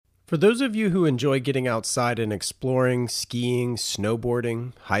For those of you who enjoy getting outside and exploring, skiing,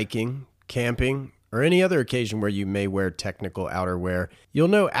 snowboarding, hiking, camping, or any other occasion where you may wear technical outerwear, you'll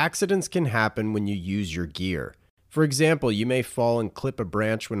know accidents can happen when you use your gear. For example, you may fall and clip a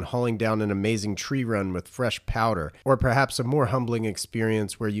branch when hauling down an amazing tree run with fresh powder, or perhaps a more humbling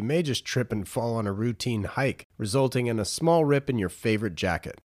experience where you may just trip and fall on a routine hike, resulting in a small rip in your favorite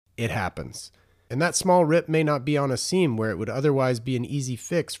jacket. It happens. And that small rip may not be on a seam where it would otherwise be an easy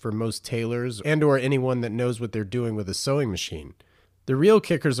fix for most tailors and or anyone that knows what they're doing with a sewing machine. The real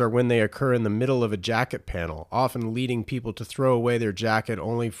kickers are when they occur in the middle of a jacket panel, often leading people to throw away their jacket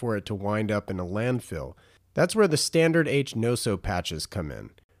only for it to wind up in a landfill. That's where the Standard H no-sew patches come in.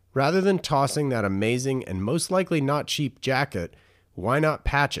 Rather than tossing that amazing and most likely not cheap jacket, why not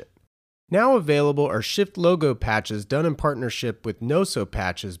patch it? Now available are Shift logo patches done in partnership with No-Sew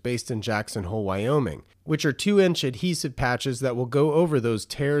Patches based in Jackson Hole, Wyoming, which are 2-inch adhesive patches that will go over those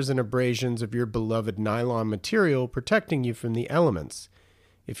tears and abrasions of your beloved nylon material, protecting you from the elements.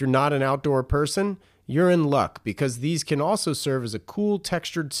 If you're not an outdoor person, you're in luck because these can also serve as a cool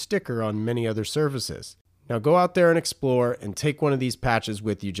textured sticker on many other surfaces. Now go out there and explore and take one of these patches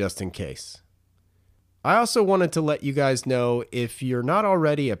with you just in case. I also wanted to let you guys know, if you're not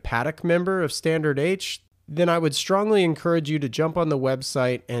already a Paddock member of Standard H, then I would strongly encourage you to jump on the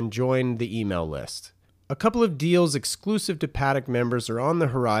website and join the email list. A couple of deals exclusive to Paddock members are on the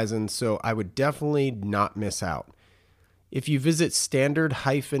horizon, so I would definitely not miss out. If you visit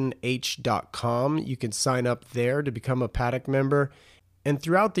standard-h.com, you can sign up there to become a Paddock member, and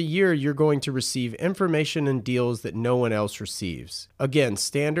throughout the year, you're going to receive information and deals that no one else receives. Again,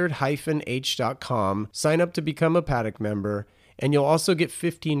 standard-h.com, sign up to become a Paddock member, and you'll also get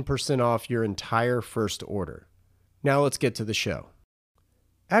 15% off your entire first order. Now let's get to the show.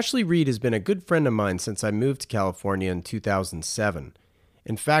 Ashley Reed has been a good friend of mine since I moved to California in 2007.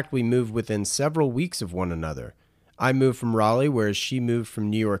 In fact, we moved within several weeks of one another. I moved from Raleigh, whereas she moved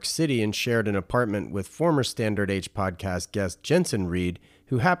from New York City and shared an apartment with former Standard H podcast guest Jensen Reed,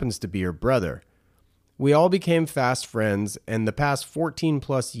 who happens to be her brother. We all became fast friends, and the past 14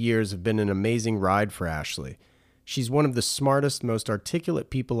 plus years have been an amazing ride for Ashley. She's one of the smartest, most articulate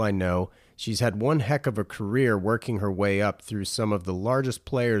people I know. She's had one heck of a career working her way up through some of the largest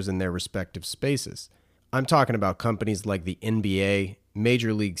players in their respective spaces. I'm talking about companies like the NBA,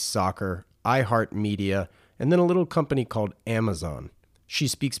 Major League Soccer, iHeartMedia, and then a little company called Amazon. She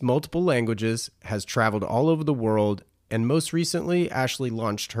speaks multiple languages, has traveled all over the world, and most recently, Ashley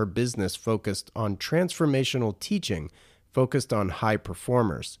launched her business focused on transformational teaching, focused on high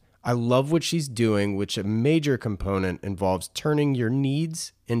performers. I love what she's doing, which a major component involves turning your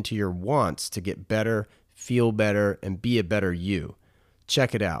needs into your wants to get better, feel better, and be a better you.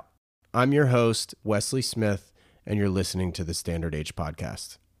 Check it out. I'm your host, Wesley Smith, and you're listening to the Standard H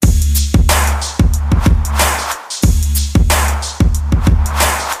Podcast.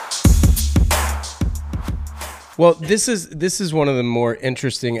 Well, this is one of the more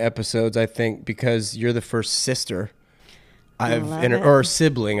interesting episodes, I think, because you're the first sister or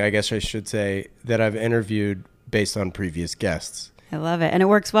sibling, I guess I should say, that I've interviewed based on previous guests. I love it. And it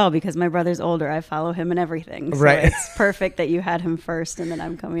works well because my brother's older. I follow him in everything. So right. It's perfect that you had him first and then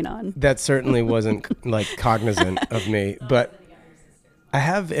I'm coming on. That certainly wasn't cognizant of me, but I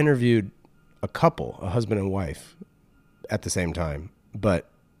have interviewed a couple, a husband and wife, at the same time, but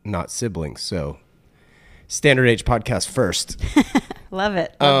not siblings. So Standard H Podcast first. Love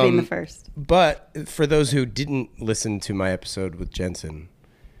it. Love being the first. But for those who didn't listen to my episode with Jensen,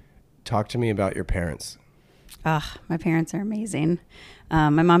 talk to me about your parents. My parents are amazing. My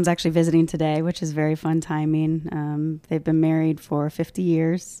mom's actually visiting today, which is very fun timing. They've been married for 50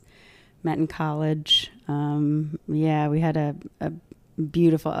 years, met in college. We had a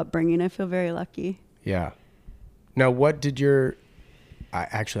beautiful upbringing. I feel very lucky. Yeah. Now, what did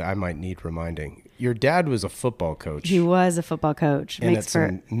I might need reminding. Your dad was a football coach. He was a football coach. And at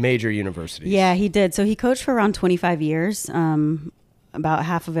some major universities. Yeah, he did. So he coached for around 25 years. About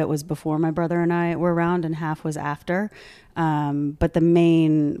half of it was before my brother and I were around and half was after. But the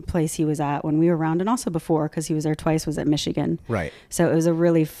main place he was at when we were around and also before, because he was there twice, was at Michigan. Right. So it was a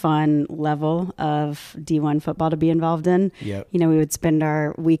really fun level of D1 football to be involved in. Yep. We would spend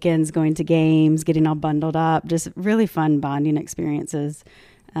our weekends going to games, getting all bundled up, just really fun bonding experiences.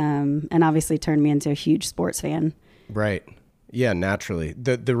 And obviously turned me into a huge sports fan. Right. Yeah, naturally.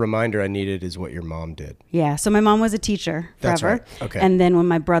 The reminder I needed is what your mom did. Yeah. So my mom was a teacher forever. That's right. Okay. And then when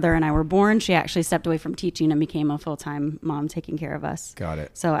my brother and I were born, she actually stepped away from teaching and became a full-time mom taking care of us. Got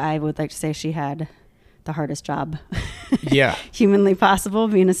it. So I would like to say she had the hardest job yeah, humanly possible,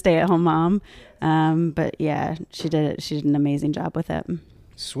 being a stay-at-home mom. But yeah, she did an amazing job with it.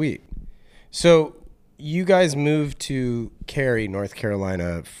 Sweet. So you guys moved to Cary, North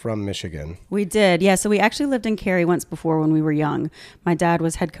Carolina from Michigan. We did. Yeah. So we actually lived in Cary once before when we were young. My dad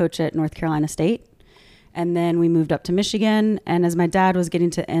was head coach at North Carolina State. And then we moved up to Michigan. And as my dad was getting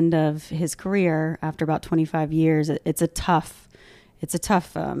to the end of his career after about 25 years, it's a tough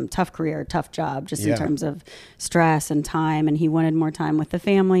career, tough job, just in terms of stress and time. And he wanted more time with the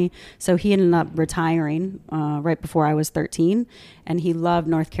family. So he ended up retiring right before I was 13. And he loved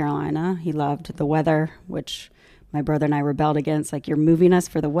North Carolina. He loved the weather, which my brother and I rebelled against. Like, you're moving us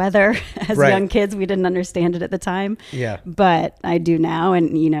for the weather. As young kids, we didn't understand it at the time. Yeah. But I do now.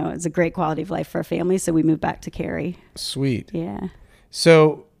 And, it's a great quality of life for a family. So we moved back to Cary. Sweet. Yeah.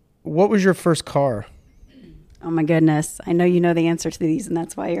 So what was your first car? Oh my goodness. I know you know the answer to these, and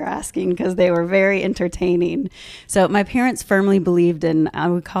that's why you're asking, because they were very entertaining. So my parents firmly believed in, I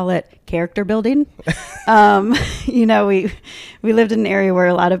would call it character building. We lived in an area where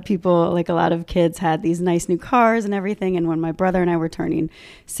a lot of people, like a lot of kids, had these nice new cars and everything. And when my brother and I were turning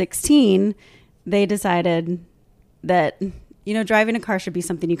 16, they decided that driving a car should be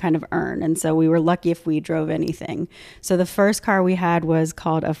something you kind of earn. And so we were lucky if we drove anything. So the first car we had was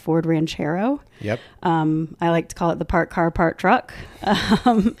called a Ford Ranchero. Yep. I like to call it the part car, part truck.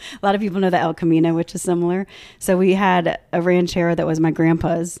 A lot of people know the El Camino, which is similar. So we had a Ranchero that was my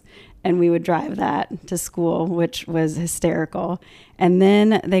grandpa's, and we would drive that to school, which was hysterical. And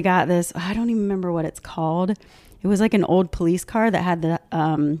then they got this, I don't even remember what it's called. It was like an old police car that had the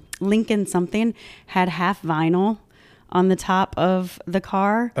Lincoln something, had half vinyl on the top of the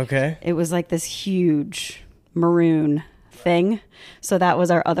car. Okay. It was like this huge maroon thing. So that was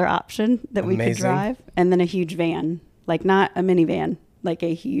our other option that we could drive. And then a huge van, like not a minivan, like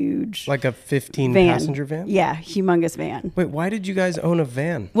a huge, like a 15-passenger van? Yeah, humongous van. Wait, why did you guys own a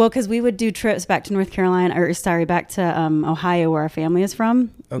van? Well, because we would do trips back to North Carolina, back to Ohio, where our family is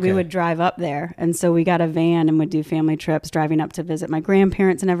from. Okay. We would drive up there. And so we got a van and would do family trips, driving up to visit my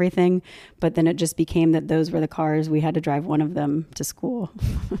grandparents and everything. But then it just became that those were the cars. We had to drive one of them to school.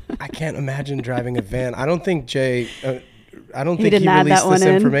 I can't imagine driving a van. I don't think Jay... I don't he think he released this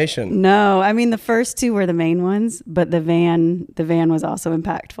information. No, I mean, the first two were the main ones, but the van was also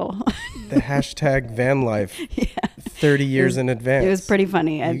impactful. The hashtag van life, 30 years in advance. It was pretty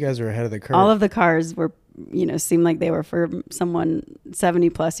funny. You guys were ahead of the curve. All of the cars were, seemed like they were for someone 70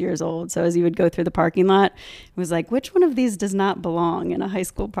 plus years old. So as you would go through the parking lot, it was like, which one of these does not belong in a high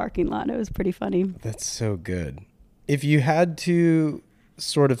school parking lot? It was pretty funny. That's so good. If you had to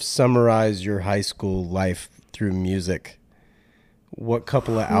sort of summarize your high school life through music, what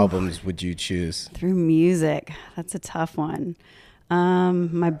couple of albums would you choose? Through music, that's a tough one.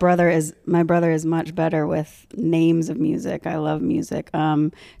 My brother is much better with names of music. I love music.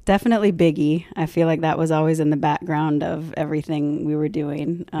 Definitely Biggie. I feel like that was always in the background of everything we were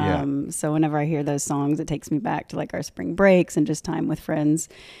doing. So whenever I hear those songs, it takes me back to like our spring breaks and just time with friends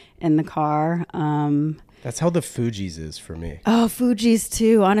in the car. That's how the Fugees is for me. Oh, Fugees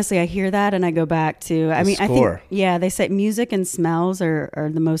too. Honestly, I hear that and I go back to, I think, they say music and smells are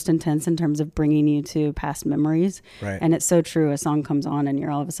the most intense in terms of bringing you to past memories. Right. And it's so true. A song comes on and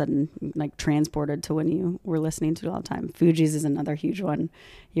you're all of a sudden like transported to when you were listening to it all the time. Fugees is another huge one.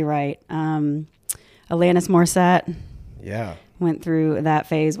 You're right. Alanis Morissette. Yeah. Went through that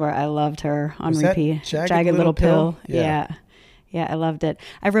phase where I loved her on repeat. Jagged Little Pill? Yeah, I loved it.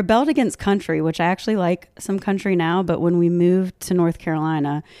 I rebelled against country, which I actually like some country now. But when we moved to North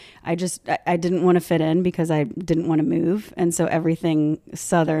Carolina, I didn't want to fit in because I didn't want to move. And so everything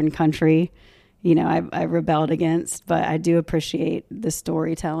Southern country, I rebelled against. But I do appreciate the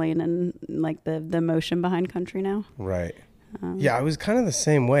storytelling and like the emotion behind country now. Right. I was kind of the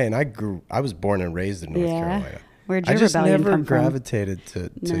same way. And I was born and raised in North Carolina. Where'd your rebellion come from? I just never gravitated to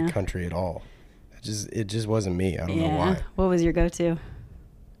country at all. It just wasn't me. I don't know why. What was your go-to?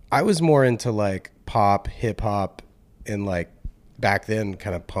 I was more into like pop, hip hop, and like back then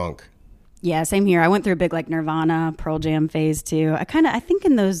kind of punk. Yeah, same here. I went through a big like Nirvana, Pearl Jam phase too. I think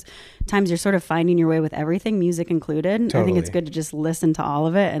in those times you're sort of finding your way with everything, music included. Totally. I think it's good to just listen to all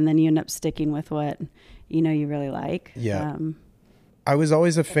of it and then you end up sticking with what you really like. Yeah. I was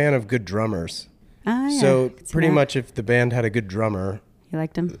always a fan of good drummers. So pretty much if the band had a good drummer, you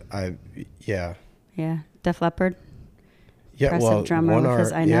liked him? Yeah, Def Leppard. Yeah, impressive drummer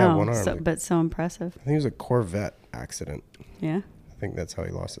because I know, one arm. But so impressive. I think it was a Corvette accident. Yeah. I think that's how he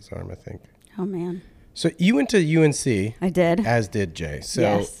lost his arm, I think. Oh, man. So you went to UNC. I did. As did Jay.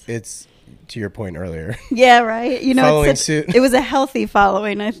 So it's to your point earlier. Yeah, right. You know, Following suit. It was a healthy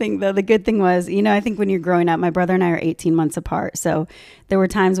following, I think, though. The good thing was, you know, I think when you're growing up, my brother and I are 18 months apart. So there were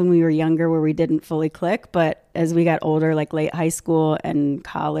times when we were younger where we didn't fully click. But as we got older, like late high school and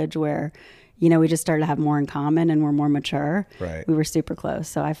college, where, you know, we just started to have more in common and we're more mature. Right. We were super close.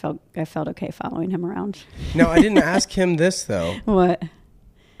 So I felt okay following him around. Now, I didn't ask him this, though. What?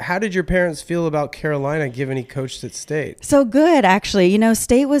 How did your parents feel about Carolina, given he coached at State? So good, actually. You know,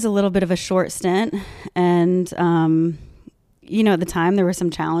 State was a little bit of a short stint. And, you know, at the time there were some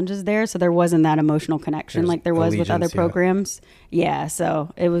challenges there. So there wasn't that emotional connection like there was with other programs. Yeah.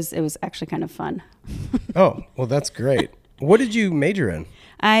 So it was actually kind of fun. Oh, well, that's great. What did you major in?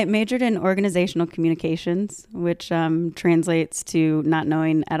 I majored in organizational communications, which translates to not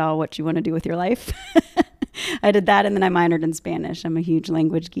knowing at all what you want to do with your life. I did that, and then I minored in Spanish. I'm a huge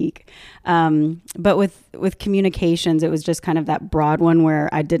language geek. But with communications, it was just kind of that broad one where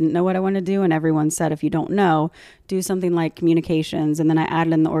I didn't know what I want to do, and everyone said, if you don't know, do something like communications. And then I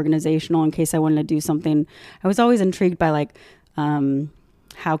added in the organizational in case I wanted to do something. I was always intrigued by like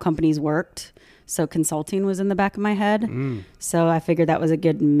how companies worked. So consulting was in the back of my head. So I figured that was a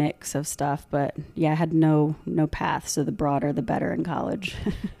good mix of stuff. But yeah, I had no path. So the broader, the better in college.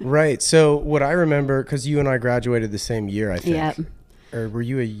 Right. So what I remember, because you and I graduated the same year, I think. Yep. Or were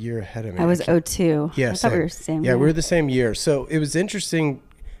you a year ahead of me? I was 02. Yeah, I thought we were the same Yeah, year. we were the same year. So it was interesting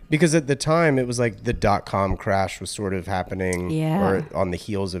because at the time it was like the .com crash was sort of happening. Yeah. Or on the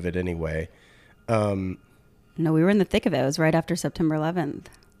heels of it anyway. No, we were in the thick of it. It was right after September 11th.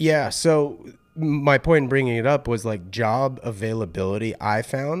 Yeah. So my point in bringing it up was like job availability. I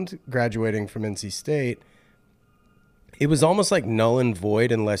found graduating from NC State, it was almost like null and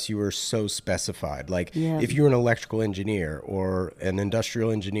void unless you were so specified. Like if you were an electrical engineer or an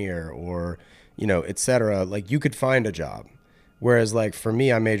industrial engineer or, you know, et cetera, like you could find a job. Whereas like for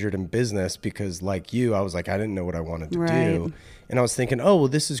me, I majored in business because like you, I was like, I didn't know what I wanted to do. And I was thinking, oh, well,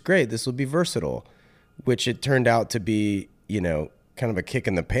 this is great. This will be versatile, which it turned out to be, you know, kind of a kick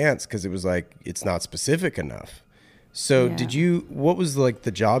in the pants because it was like, it's not specific enough. So what was like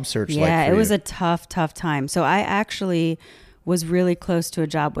the job search like for Yeah, it was you? a tough time. So I actually was really close to a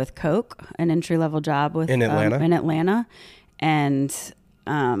job with Coke, an entry-level job with In Atlanta? And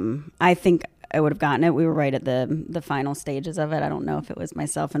I think I would have gotten it. We were right at the final stages of it. I don't know if it was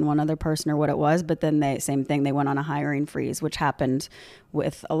myself and one other person or what it was, but then same thing. They went on a hiring freeze, which happened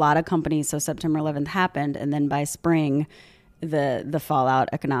with a lot of companies. So September 11th happened. And then by spring, the fallout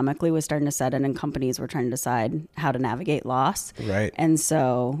economically was starting to set in, and companies were trying to decide how to navigate loss. Right. And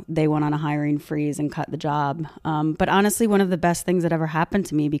so they went on a hiring freeze and cut the job. But honestly, one of the best things that ever happened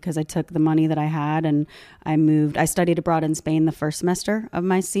to me, because I took the money that I had and I studied abroad in Spain the first semester of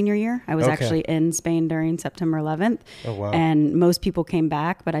my senior year. I was actually in Spain during September 11th. Oh, wow. And most people came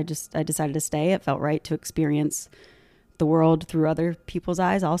back, but I decided to stay. It felt right to experience the world through other people's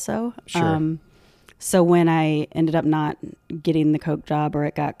eyes also. Sure. So when I ended up not getting the Coke job or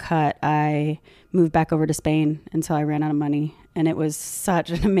it got cut, I moved back over to Spain until I ran out of money. And it was such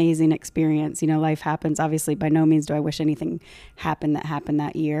an amazing experience. You know, life happens. Obviously, by no means do I wish anything happened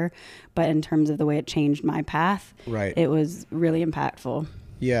that year. But in terms of the way it changed my path, Right. it was really impactful.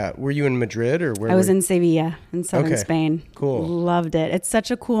 Yeah. Were you in Madrid or where? I was in Sevilla in southern Spain. Cool. Loved it. It's such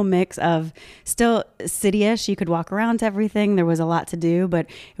a cool mix of still city-ish. You could walk around to everything. There was a lot to do, but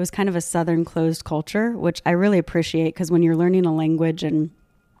it was kind of a southern closed culture, which I really appreciate because when you're learning a language and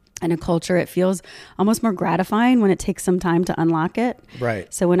a culture, it feels almost more gratifying when it takes some time to unlock it.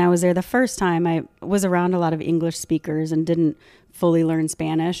 Right. So when I was there the first time, I was around a lot of English speakers and didn't fully learn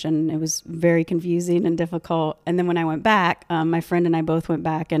Spanish, and it was very confusing and difficult. And then when I went back, my friend and I both went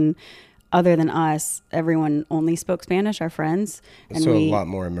back, and other than us, everyone only spoke Spanish, our friends. And so a lot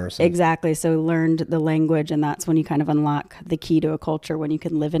more immersive. Exactly. So learned the language, and that's when you kind of unlock the key to a culture when you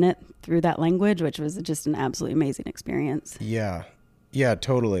can live in it through that language, which was just an absolutely amazing experience. Yeah. Yeah,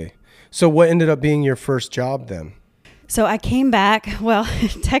 totally. So what ended up being your first job then? So I came back. Well,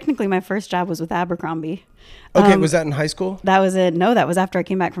 technically my first job was with Abercrombie. Okay, was that in high school? That was it. No, that was after I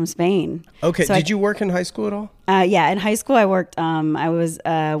came back from Spain. Okay, So did you work in high school at all? Yeah, in high school I worked, I was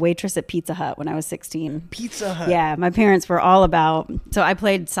a waitress at Pizza Hut when I was 16. Pizza Hut. Yeah, my parents were all about, so I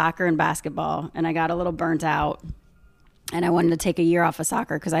played soccer and basketball, and I got a little burnt out. And I wanted to take a year off of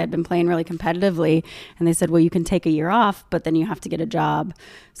soccer because I had been playing really competitively. And they said, well, you can take a year off, but then you have to get a job.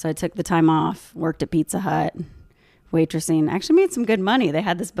 So I took the time off, worked at Pizza Hut, waitressing. Actually made some good money. They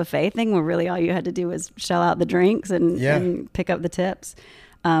had this buffet thing where really all you had to do was shell out the drinks and pick up the tips.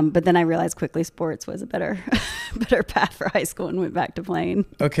 But then I realized quickly sports was a better better path for high school and went back to playing.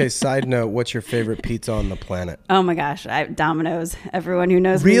 Okay, side note, what's your favorite pizza on the planet? Oh my gosh, Domino's. Everyone who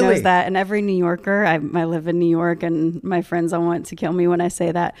knows me Really? knows that. And every New Yorker, I live in New York, and my friends all want to kill me when I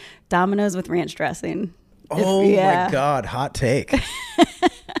say that. Domino's with ranch dressing. Oh my God, hot take.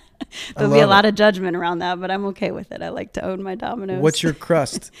 There'll be a lot of judgment around that, but I'm okay with it. I like to own my Domino's. What's your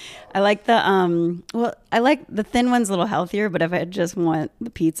crust? I like I like the thin one's a little healthier, but if I just want the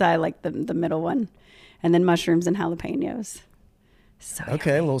pizza, I like the middle one. And then mushrooms and jalapenos. So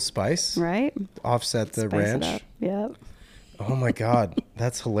Okay, a little spice. right? Offset the Spice ranch. it up. Yeah. Oh my God,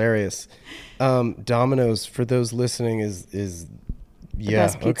 that's hilarious. Domino's, for those listening, is yeah,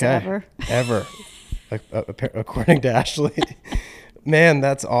 best pizza okay. Ever. According to Ashley. Man,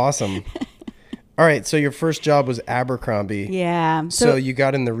 that's awesome. All right, so your first job was Abercrombie. Yeah. So you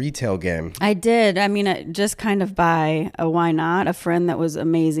got in the retail game. I did. I mean, just kind of by a why not? A friend that was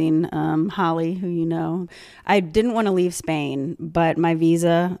amazing, Holly, who you know. I didn't want to leave Spain, but my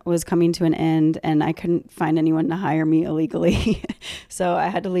visa was coming to an end and I couldn't find anyone to hire me illegally. So I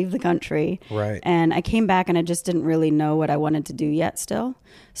had to leave the country. Right. And I came back and I just didn't really know what I wanted to do yet still.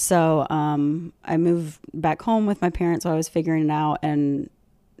 So I moved back home with my parents while I was figuring it out, and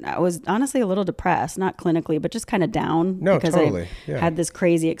I was honestly a little depressed, not clinically, but just kind of down. No, because totally. I had this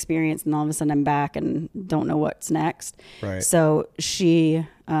crazy experience and all of a sudden I'm back and don't know what's next. Right. So she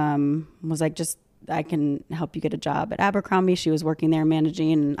was like, I can help you get a job at Abercrombie. She was working there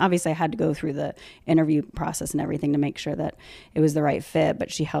managing. And obviously I had to go through the interview process and everything to make sure that it was the right fit,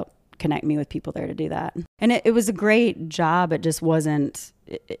 but she helped connect me with people there to do that. And it was a great job. It just wasn't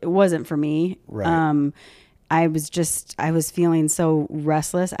for me. Right. I was feeling so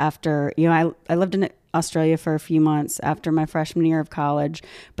restless after, I lived in Australia for a few months after my freshman year of college,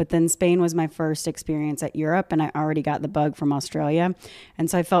 but then Spain was my first experience at Europe and I already got the bug from Australia. And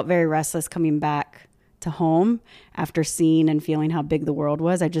so I felt very restless coming back to home after seeing and feeling how big the world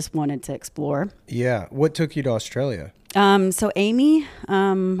was. I just wanted to explore. Yeah. What took you to Australia? So Amy,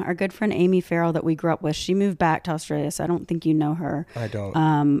 our good friend Amy Farrell that we grew up with, she moved back to Australia. So I don't think you know her. I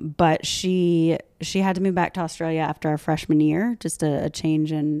don't. But she had to move back to Australia after our freshman year, just a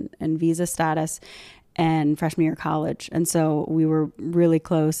change in visa status and freshman year of college. And so we were really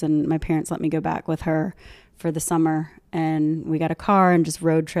close and my parents let me go back with her for the summer. And we got a car and just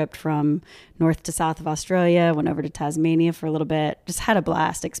road tripped from north to south of Australia, went over to Tasmania for a little bit, just had a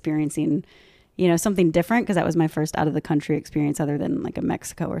blast experiencing something different because that was my first out of the country experience other than like a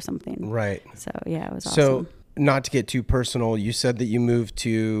Mexico or something. Right. So yeah, it was awesome. So not to get too personal, you said that you moved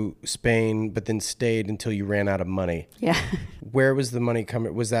to Spain, but then stayed until you ran out of money. Yeah. Where was the money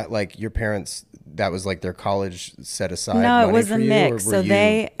coming? Was that like your parents, that was like their college set aside? No, it was money a for mix. You, or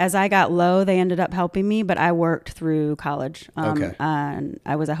So as I got low, they ended up helping me, but I worked through college. Okay. And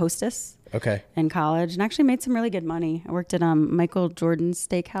I was a hostess. Okay. In college and actually made some really good money. I worked at Michael Jordan's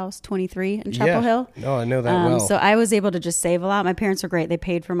Steakhouse 23 in Chapel Hill. No, I know that well. So I was able to just save a lot. My parents were great. They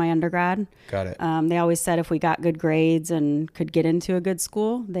paid for my undergrad. Got it. They always said if we got good grades and could get into a good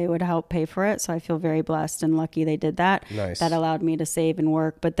school, they would help pay for it. So I feel very blessed and lucky they did that. Nice. That allowed me to save and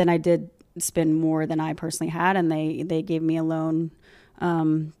work. But then I did spend more than I personally had, and they gave me a loan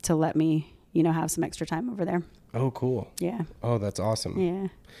to let me, have some extra time over there. Oh, cool. Yeah. Oh, that's awesome. Yeah.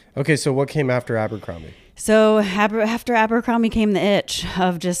 Okay, so what came after Abercrombie? So after Abercrombie came the itch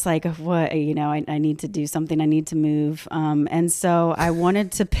of just like, what, I need to do something. I need to move. And so I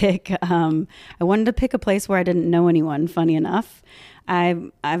wanted to pick a place where I didn't know anyone, funny enough.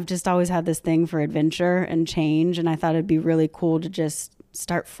 I've just always had this thing for adventure and change. And I thought it'd be really cool to just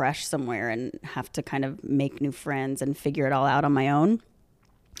start fresh somewhere and have to kind of make new friends and figure it all out on my own.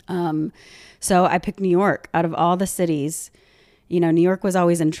 So I picked New York out of all the cities. New York was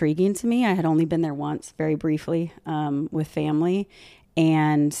always intriguing to me. I had only been there once, very briefly, with family.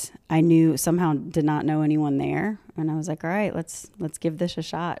 And I did not know anyone there. And I was like, all right, let's give this a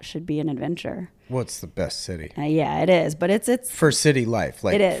shot. Should be an adventure. What's the best city? Yeah, it is. But it's for city life,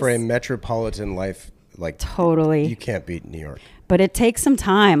 like it is. For a metropolitan life, like totally, you can't beat New York. But it takes some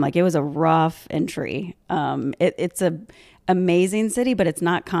time. Like it was a rough entry. It's a amazing city, but it's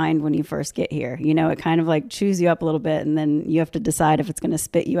not kind when you first get here. It kind of like chews you up a little bit, and then you have to decide if it's going to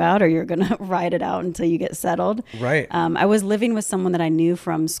spit you out or you're going to ride it out until you get settled. Right. I was living with someone that I knew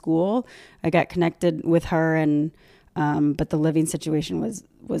from school. I got connected with her, and but the living situation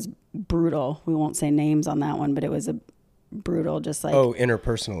was brutal. We won't say names on that one, but it was a brutal, just like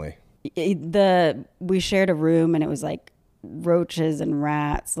interpersonally. We shared a room, and it was like roaches and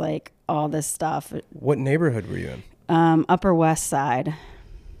rats, like all this stuff. What neighborhood were you in? Upper West Side.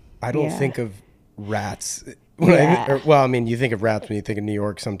 I don't think of rats Well, I mean, you think of rats when you think of New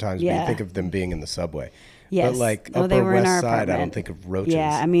York sometimes, but Yeah. you think of them being in the subway. Yes. But like No, they Upper were in West our Side, I don't apartment. think of roaches.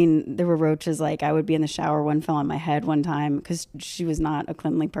 Yeah, I mean, there were roaches. Like, I would be in the shower. One fell on my head one time because she was not a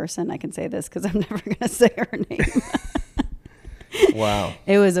cleanly person. I can say this because I'm never going to say her name. Wow.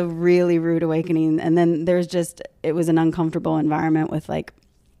 It was a really rude awakening. And then it was an uncomfortable environment with like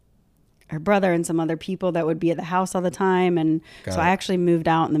her brother and some other people that would be at the house all the time. And Got so it. I actually moved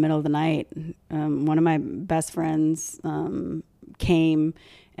out in the middle of the night. One of my best friends came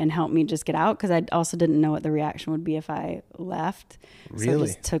and helped me just get out because I also didn't know what the reaction would be if I left. So I Really?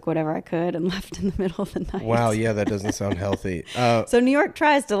 just took whatever I could and left in the middle of the night. Wow. Yeah, that doesn't sound healthy. So New York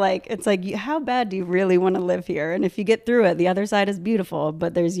tries to it's like, how bad do you really want to live here? And if you get through it, the other side is beautiful,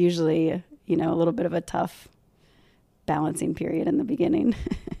 but there's usually, a little bit of a tough balancing period in the beginning.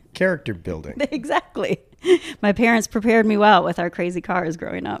 Character building. Exactly. My parents prepared me well with our crazy cars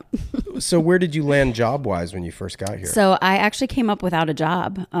growing up. So where did you land job-wise when you first got here? So I actually came up without a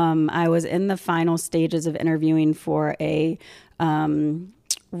job. I was in the final stages of interviewing for a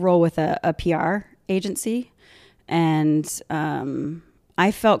role with a PR agency. And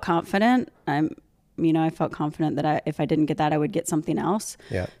I felt confident. I felt confident that if I didn't get that, I would get something else.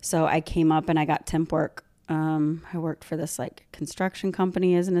 Yeah. So I came up and I got temp work. I worked for this construction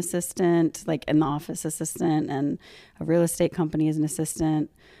company as an assistant, in the office assistant, and a real estate company as an assistant.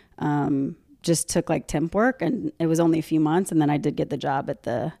 Just took temp work, and it was only a few months. And then I did get the job it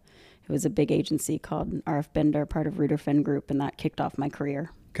was a big agency called RF Bender, part of Ruder Finn Group. And that kicked off my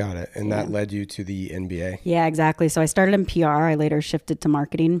career. Got it. And that led you to the NBA. Yeah, exactly. So I started in PR. I later shifted to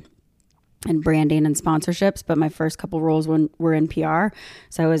marketing and branding and sponsorships, but my first couple roles were in PR.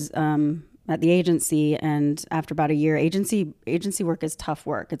 So I was at the agency, and after about a year, agency work is tough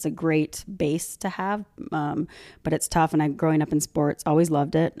work. It's a great base to have, but it's tough. And growing up in sports, always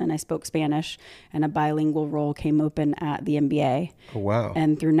loved it. And I spoke Spanish, and a bilingual role came open at the NBA. Oh, wow.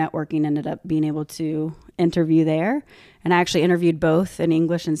 And through networking, ended up being able to interview there. And I actually interviewed both in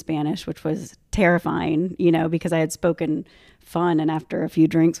English and Spanish, which was terrifying, because I had spoken fun and after a few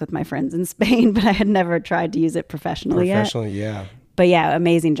drinks with my friends in Spain, but I had never tried to use it professionally yet. Yeah. But yeah,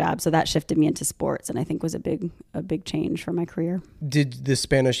 amazing job. So that shifted me into sports, and I think was a big change for my career. Did the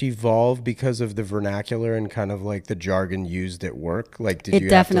Spanish evolve because of the vernacular and kind of the jargon used at work? Did It you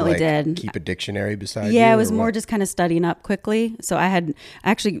definitely have to did. keep a dictionary beside you? Yeah, it was or more what? just kind of studying up quickly. So I had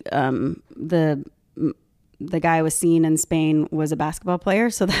actually the guy I was seeing in Spain was a basketball player,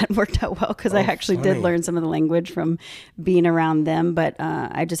 so that worked out well because I actually did learn some of the language from being around them. But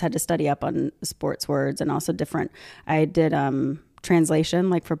I just had to study up on sports words and also different. I did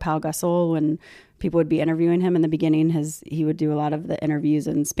translation, for Pau Gasol, when people would be interviewing him in the beginning. He would do a lot of the interviews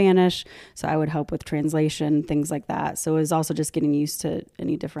in Spanish, so I would help with translation, things like that. So it was also just getting used to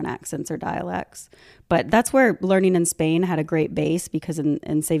any different accents or dialects. But that's where learning in Spain had a great base, because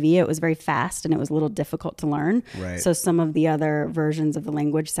in Sevilla it was very fast and it was a little difficult to learn. Right. So some of the other versions of the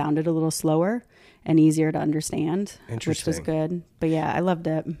language sounded a little slower and easier to understand, which was good. But yeah, I loved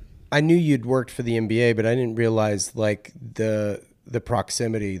it. I knew you'd worked for the NBA, but I didn't realize the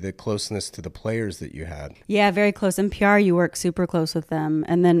proximity, the closeness to the players that you had. Yeah, very close. In PR, you work super close with them.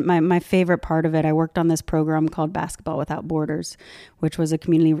 And then my favorite part of it, I worked on this program called Basketball Without Borders, which was a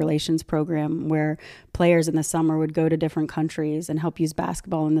community relations program where players in the summer would go to different countries and help use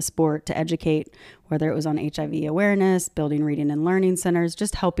basketball in the sport to educate, whether it was on HIV awareness, building reading and learning centers,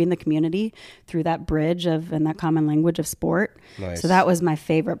 just helping the community through that bridge and that common language of sport. Nice. So that was my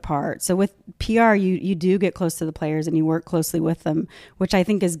favorite part. So with PR, you do get close to the players and you work closely with them, which I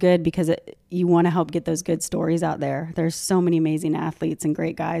think is good because you want to help get those good stories out there. There's so many amazing athletes and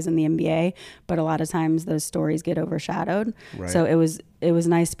great guys in the NBA, but a lot of times those stories get overshadowed. Right. So it was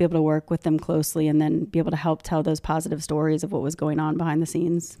nice to be able to work with them closely and then be able to help tell those positive stories of what was going on behind the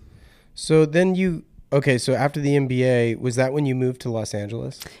scenes. So then so after the NBA, was that when you moved to Los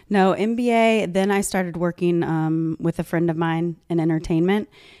Angeles? No, NBA, then I started working with a friend of mine in entertainment,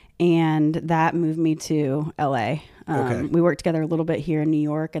 and that moved me to LA. Okay. We worked together a little bit here in New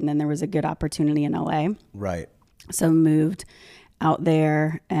York, and then there was a good opportunity in LA. Right. So moved out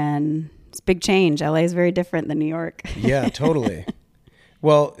there, and it's a big change. LA is very different than New York. Yeah, totally.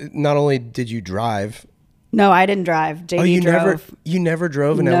 Well, not only did you drive. No, I didn't drive. JD drove. You never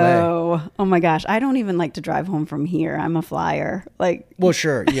drove in LA? No. Oh my gosh. I don't even like to drive home from here. I'm a flyer. Well,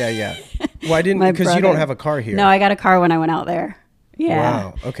 sure. Yeah. Why didn't, My because you don't brother- have a car here. No, I got a car when I went out there. Yeah.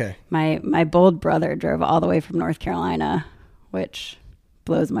 Wow. Okay. My bold brother drove all the way from North Carolina, which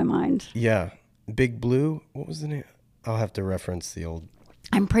blows my mind. Yeah. Big Blue. What was the name? I'll have to reference the old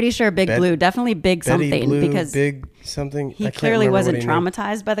I'm pretty sure Big Blue, definitely Big Betty something, Blue, because Big something. he I can't clearly remember wasn't what he named.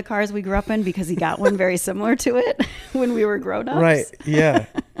 traumatized by the cars we grew up in, because he got one very similar to it when we were grown-ups. Right. Yeah.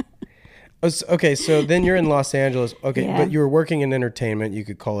 Okay, so then you're in Los Angeles. Okay, Yeah. but you were working in entertainment. You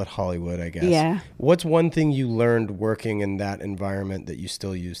could call it Hollywood, I guess. Yeah. What's one thing you learned working in that environment that you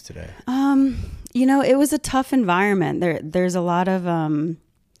still use today? It was a tough environment. There's a lot of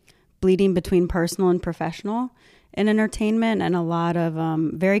bleeding between personal and professional in entertainment, and a lot of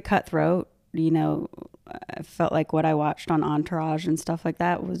very cutthroat. I felt like what I watched on Entourage and stuff like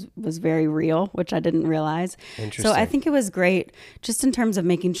that was very real, which I didn't realize. So I think it was great just in terms of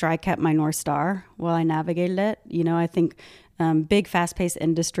making sure I kept my North Star while I navigated it. I think big fast-paced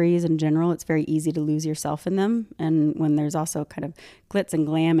industries in general, it's very easy to lose yourself in them. And when there's also kind of glitz and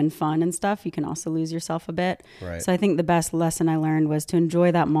glam and fun and stuff, you can also lose yourself a bit. Right. So I think the best lesson I learned was to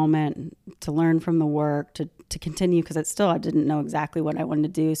enjoy that moment, to learn from the work, to continue, because I didn't know exactly what I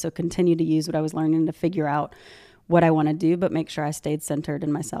wanted to do. So continue to use what I was learning to figure out what I want to do, but make sure I stayed centered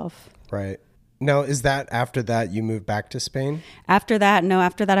in myself. Right. Now, is that after that you moved back to Spain? After that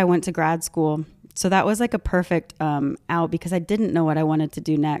I went to grad school. So that was like a perfect out, because I didn't know what I wanted to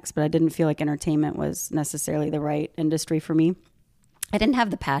do next, but I didn't feel like entertainment was necessarily the right industry for me. I didn't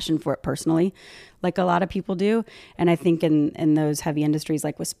have the passion for it personally, like a lot of people do. And I think in those heavy industries,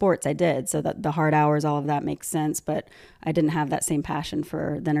 like with sports, I did. So that the hard hours, all of that makes sense. But I didn't have that same passion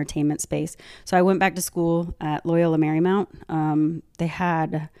for the entertainment space. So I went back to school at Loyola Marymount. They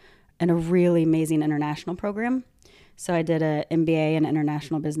had a really amazing international program. So I did an MBA in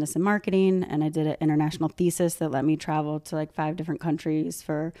international business and marketing, and I did an international thesis that let me travel to like 5 different countries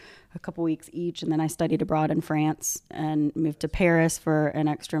for a couple weeks each. And then I studied abroad in France and moved to Paris for an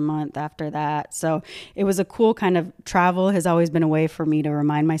extra month after that. So it was a cool kind of travel. Has always been a way for me to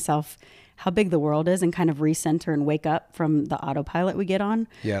remind myself how big the world is and kind of recenter and wake up from the autopilot we get on.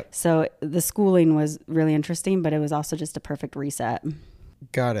 Yeah. So the schooling was really interesting, but it was also just a perfect reset.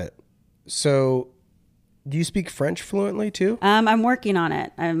 Got it. So do you speak French fluently too? I'm working on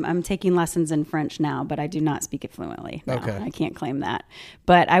it. I'm taking lessons in French now, but I do not speak it fluently. No, Okay. I can't claim that.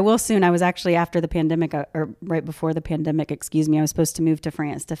 But I will soon. I was actually after the pandemic, or right before the pandemic, I was supposed to move to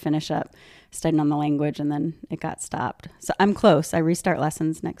France to finish up studying on the language, and then it got stopped. So I'm close. I restart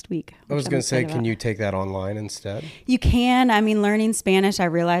lessons next week. I was going to say, can you take that online instead? You can. I mean, learning Spanish, I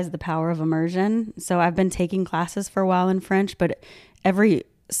realized the power of immersion. So I've been taking classes for a while in French, but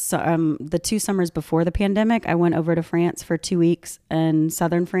the 2 summers before the pandemic, I went over to France for 2 weeks in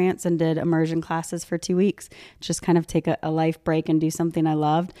southern France and did immersion classes for 2 weeks. Just kind of take a life break and do something I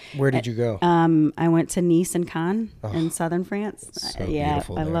loved. Where did you go? I went to Nice and Cannes in southern France. So Yeah,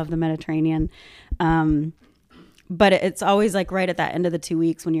 beautiful I there. love the Mediterranean. But it's always like right at that end of the 2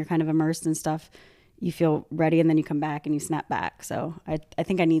 weeks when you're kind of immersed in stuff, you feel ready, and then you come back and you snap back. So I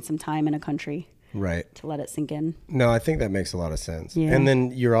think I need some time in a country. Right. To let it sink in. No, I think that makes a lot of sense. Yeah. And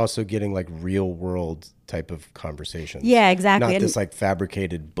then you're also getting like real world type of conversations. Yeah, exactly. Not this like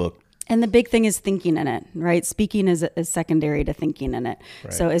fabricated book. And the big thing is thinking in it, right? Speaking is secondary to thinking in it.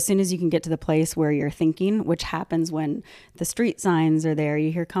 Right. So as soon as you can get to the place where you're thinking, which happens when the street signs are there,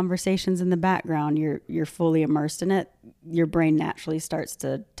 you hear conversations in the background, you're fully immersed in it, your brain naturally starts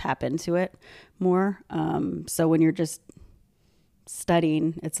to tap into it more. So when you're just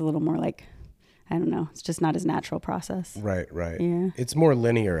studying, it's a little more like, I don't know. It's just not as natural process. Right. Yeah. It's more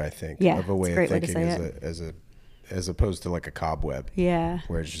linear, I think, Yeah, of a way it's a of great way to thinking say as opposed to like a cobweb Yeah.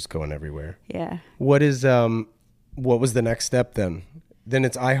 where it's just going everywhere. Yeah. What was the next step then? Then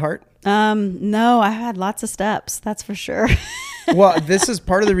it's iHeart? No, I had lots of steps. That's for sure. Well, this is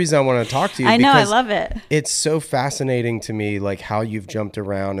part of the reason I want to talk to you. I know. I because love it. It's so fascinating to me, like how you've jumped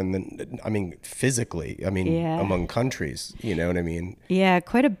around, and then, I mean, physically, Yeah. among countries, you know what I mean? Yeah,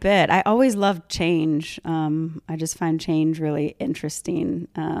 quite a bit. I always loved change. I just find change really interesting.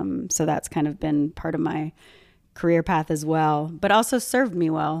 So that's kind of been part of my career path as well, but also served me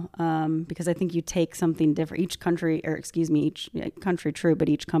well, because I think you take something different. Each country, true, but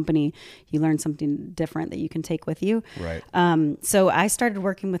each company, you learn something different that you can take with you. Right. So I started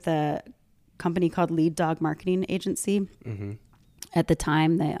working with a company called Lead Dog Marketing Agency. Mm-hmm. At the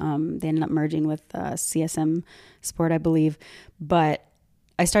time, they ended up merging with CSM Sport, I believe. But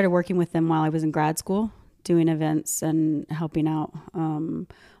I started working with them while I was in grad school, doing events and helping out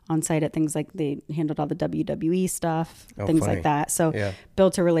on site at things like they handled all the WWE stuff, things funny. like that. So Yeah.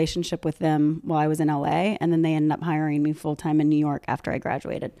 built a relationship with them while I was in LA, and then they ended up hiring me full time in New York after I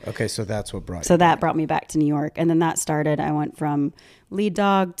graduated. Okay, so that's what brought So you that back. brought me back to New York. And then that started, I went from lead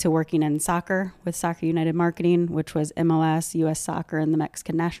dog to working in soccer with Soccer United Marketing, which was MLS, US Soccer, and the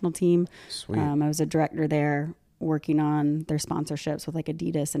Mexican national team. Sweet. I was a director there working on their sponsorships with like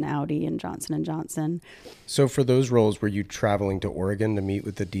Adidas and Audi and Johnson and Johnson. So for those roles, were you traveling to Oregon to meet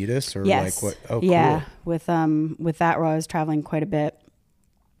with Adidas or Yes. like what? Oh, yeah. cool. With that role, I was traveling quite a bit.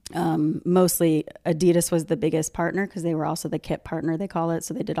 Mostly Adidas was the biggest partner because they were also the kit partner, they call it.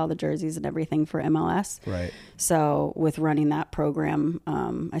 So they did all the jerseys and everything for MLS. Right. So with running that program,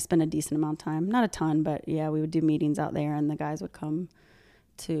 I spent a decent amount of time, not a ton, but yeah, we would do meetings out there and the guys would come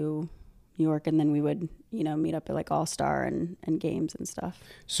to New York and then we would, meet up at like All-Star and games and stuff.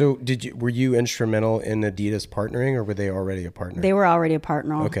 So were you instrumental in Adidas partnering or were they already a partner? They were already a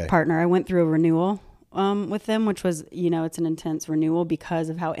partner. Okay. I went through a renewal with them, which was, it's an intense renewal because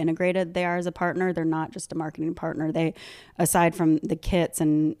of how integrated they are as a partner. They're not just a marketing partner. They, aside from the kits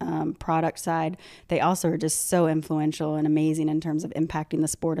and product side, they also are just so influential and amazing in terms of impacting the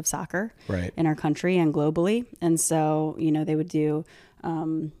sport of soccer in our country and globally. And so, they would do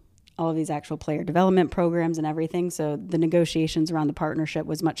all of these actual player development programs and everything. So the negotiations around the partnership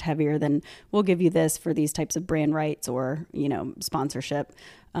was much heavier than we'll give you this for these types of brand rights or, sponsorship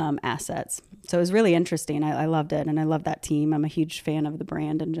assets. So it was really interesting. I loved it. And I love that team. I'm a huge fan of the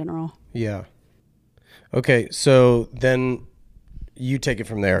brand in general. Yeah. Okay. So then you take it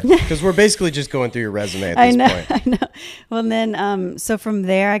from there because we're basically just going through your resume at this point. I know. Well, then, so from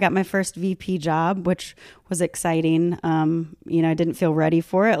there, I got my first VP job, which was exciting. I didn't feel ready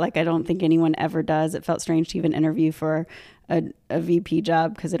for it. Like, I don't think anyone ever does. It felt strange to even interview for a VP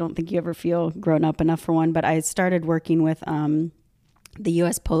job because I don't think you ever feel grown up enough for one. But I started working with the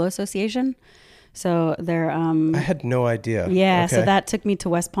U.S. Polo Association. So they're I had no idea. Yeah, okay. So that took me to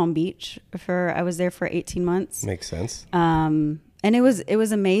West Palm Beach I was there for 18 months. Makes sense. And it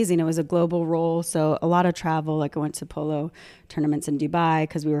was amazing. It was a global role, so a lot of travel. Like I went to polo tournaments in Dubai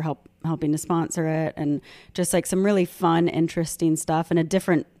because we were helping to sponsor it, and just like some really fun, interesting stuff, and a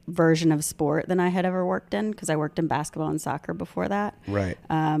different version of sport than I had ever worked in because I worked in basketball and soccer before that. Right.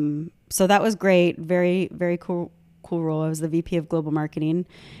 So that was great. Very, very cool role. I was the VP of global marketing,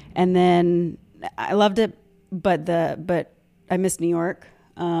 and then I loved it, but I missed New York.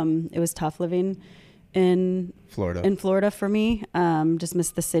 It was tough living in Florida for me. Just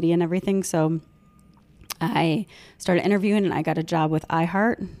missed the city and everything. So I started interviewing and I got a job with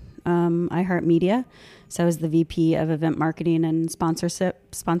iHeart Media. So I was the VP of event marketing and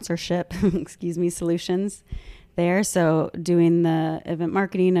sponsorship, solutions there. So doing the event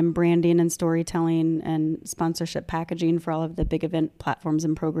marketing and branding and storytelling and sponsorship packaging for all of the big event platforms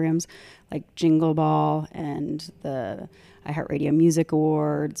and programs like Jingle Ball and the iHeartRadio Music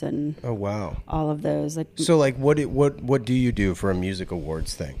Awards and all of those. So what do you do for a music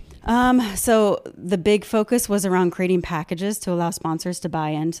awards thing? So the big focus was around creating packages to allow sponsors to buy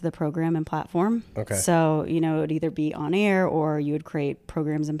into the program and platform. Okay. So, it would either be on air or you would create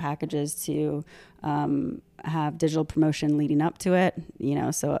programs and packages to have digital promotion leading up to it.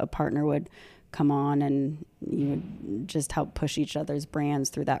 So a partner would come on and you would just help push each other's brands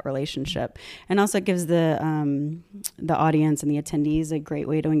through that relationship. And also it gives the audience and the attendees a great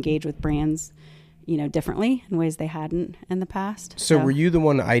way to engage with brands, differently in ways they hadn't in the past. So were you the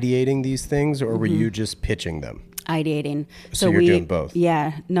one ideating these things or were you just pitching them? Ideating. So you're doing both?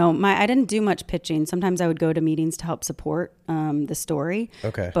 Yeah. No, I didn't do much pitching. Sometimes I would go to meetings to help support the story.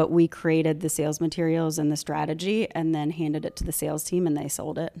 Okay. But we created the sales materials and the strategy and then handed it to the sales team and they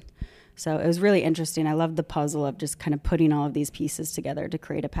sold it. So it was really interesting. I loved the puzzle of just kind of putting all of these pieces together to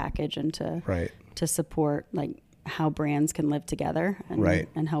create a package and to support like how brands can live together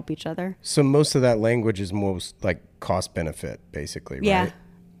and help each other. So most of that language is most like cost benefit, basically, right? Yeah.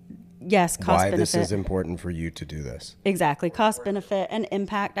 Yes, cost benefit. Why this is important for you to do this. Exactly. Cost benefit and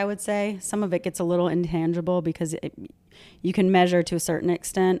impact, I would say. Some of it gets a little intangible because you can measure to a certain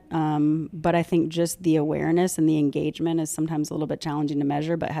extent. But I think just the awareness and the engagement is sometimes a little bit challenging to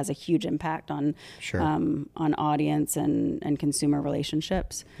measure, but has a huge impact on audience and consumer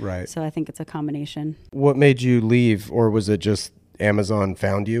relationships. Right. So I think it's a combination. What made you leave, or was it just Amazon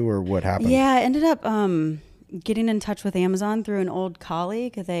found you, or what happened? Yeah, I ended up getting in touch with Amazon through an old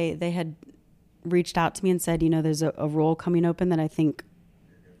colleague. They had reached out to me and said, there's a role coming open that I think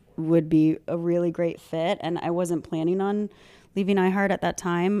would be a really great fit. And I wasn't planning on leaving iHeart at that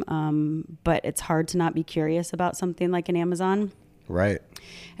time. But it's hard to not be curious about something like an Amazon. Right.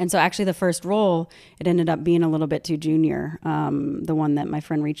 And so actually the first role, it ended up being a little bit too junior, the one that my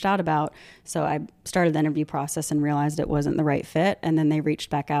friend reached out about. So I started the interview process and realized it wasn't the right fit. And then they reached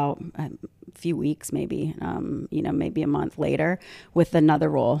back out a few weeks, maybe a month later with another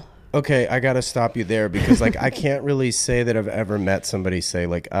role. Okay, I got to stop you there because I can't really say that I've ever met somebody say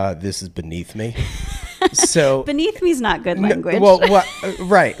this is beneath me. So beneath me is not good language.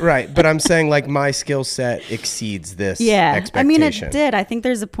 Right. But I'm saying like my skill set exceeds this expectation. I mean, it did. I think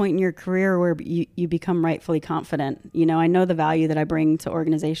there's a point in your career where you become rightfully confident. You know, I know the value that I bring to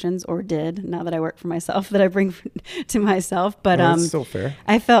organizations, or did, now that I work for myself, that I bring to myself. But that's still fair.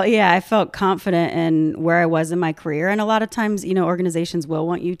 I felt confident in where I was in my career. And a lot of times, you know, organizations will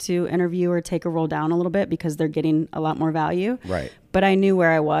want you to interview or take a role down a little bit because they're getting a lot more value. Right. But I knew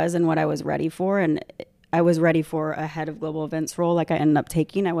where I was and what I was ready for. And I was ready for a head of global events role like I ended up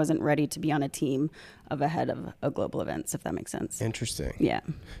taking. I wasn't ready to be on a team of a head of a global events, if that makes sense. Interesting. Yeah.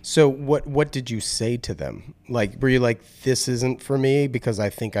 So what did you say to them? Like, were you like, this isn't for me because I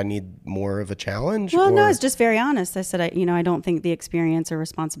think I need more of a challenge? Well, no, I was just very honest. I said, I don't think the experience or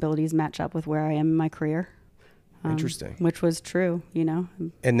responsibilities match up with where I am in my career. Interesting. Which was true, you know.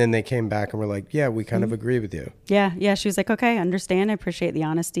 And then they came back and were like, yeah, we kind of agree with you. Yeah. She was like, okay, I understand. I appreciate the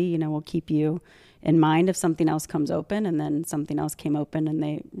honesty. You know, we'll keep you in mind if something else comes open. And then something else came open and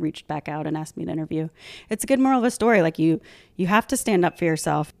they reached back out and asked me to interview. It's a good moral of a story. Like you have to stand up for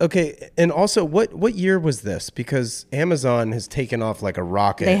yourself. Okay. And also what year was this? Because Amazon has taken off like a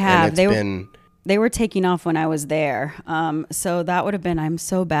rocket. They have. And They were taking off when I was there. So that would have been, I'm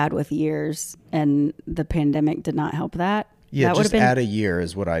so bad with years, and the pandemic did not help that. Yeah, that just add a year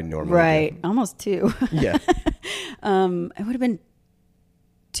is what I normally do. Right. Almost 2. Yeah. It would have been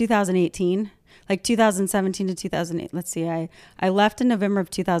 2018, like 2017 to 2008. Let's see. I left in November of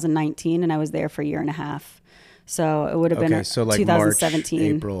 2019 and I was there for a year and a half. So it would have been so like 2017.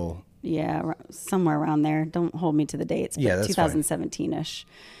 March, April. Yeah, somewhere around there. Don't hold me to the dates, but yeah, that's 2017-ish.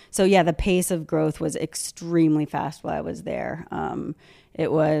 So yeah, the pace of growth was extremely fast while I was there.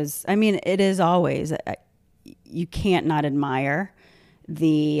 It was, I mean, it is always, you can't not admire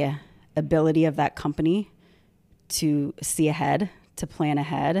the ability of that company to see ahead, to plan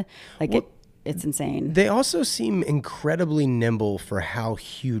ahead. Like it's insane. They also seem incredibly nimble for how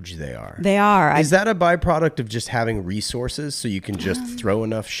huge they are. They are. Is that a byproduct of just having resources so you can just throw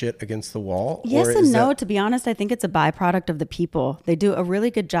enough shit against the wall? Yes and no. To be honest, I think it's a byproduct of the people. They do a really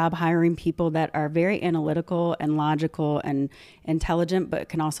good job hiring people that are very analytical and logical and intelligent, but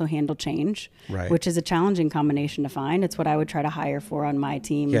can also handle change, right, which is a challenging combination to find. It's what I would try to hire for on my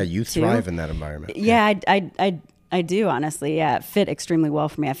team. Yeah, you thrive in that environment. Yeah, I do, honestly. Yeah, it fit extremely well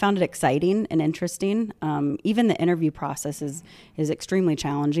for me. I found it exciting and interesting. Even the interview process is extremely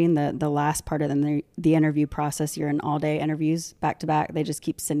challenging. The last part of the interview process, you're in all-day interviews back to back. They just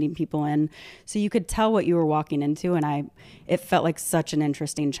keep sending people in. So you could tell what you were walking into, and it felt like such an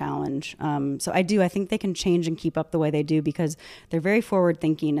interesting challenge. So I think they can change and keep up the way they do because they're very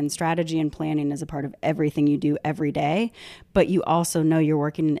forward-thinking, and strategy and planning is a part of everything you do every day. But you also know you're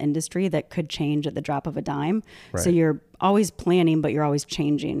working in an industry that could change at the drop of a dime. Right. So you're always planning, but you're always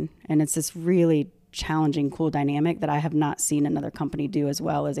changing. And it's this really challenging, cool dynamic that I have not seen another company do as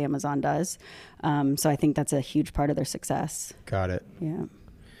well as Amazon does. So I think that's a huge part of their success. Got it. Yeah.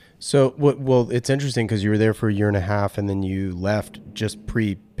 So, well, it's interesting because you were there for a year and a half and then you left just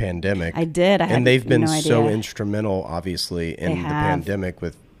pre-pandemic. I did. And they've been so instrumental, obviously, in the pandemic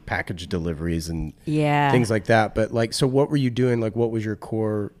with package deliveries and things like that. But like, so what were you doing? Like, what was your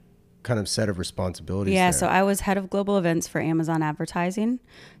core kind of set of responsibilities there? So I was head of global events for Amazon advertising.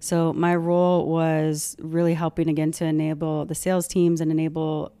 So my role was really helping again to enable the sales teams and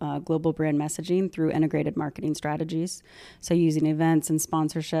enable global brand messaging through integrated marketing strategies. So using events and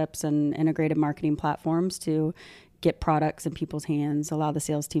sponsorships and integrated marketing platforms to get products in people's hands, allow the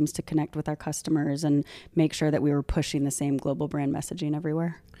sales teams to connect with our customers and make sure that we were pushing the same global brand messaging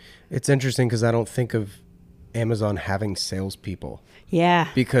everywhere. It's interesting because I don't think of Amazon having salespeople. Yeah,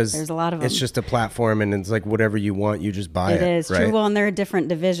 because there's a lot of them. It's just a platform and it's like whatever you want, you just buy it. It is right? true. Well, and there are different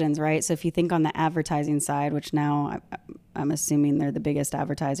divisions, right? So if you think on the advertising side, which now I'm assuming they're the biggest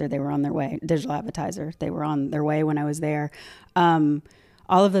advertiser, they were on their way, digital advertiser, they were on their way when I was there.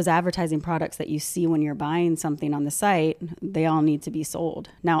 All of those advertising products that you see when you're buying something on the site, they all need to be sold.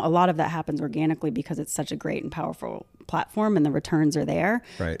 Now, a lot of that happens organically because it's such a great and powerful platform and the returns are there.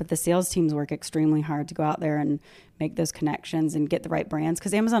 Right. But the sales teams work extremely hard to go out there and make those connections and get the right brands.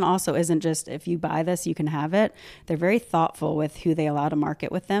 Because Amazon also isn't just, if you buy this, you can have it. They're very thoughtful with who they allow to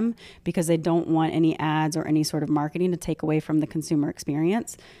market with them because they don't want any ads or any sort of marketing to take away from the consumer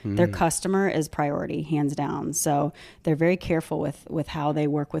experience. Their customer is priority, hands down. So they're very careful with how they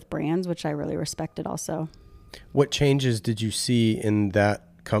work with brands, which I really respected also. What changes did you see in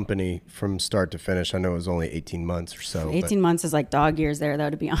that company from start to finish? I know it was only 18 months or so. 18 months is like dog years there, though,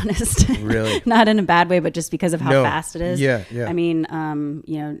 to be honest. Really? Not in a bad way, but just because of how fast it is. Yeah. I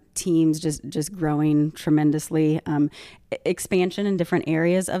mean, teams just growing tremendously. Expansion in different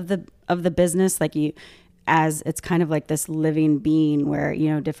areas of the business, as it's kind of like this living being where,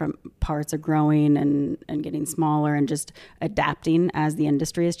 different parts are growing and getting smaller and just adapting as the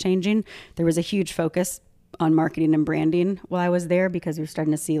industry is changing. There was a huge focus on marketing and branding while I was there, because we were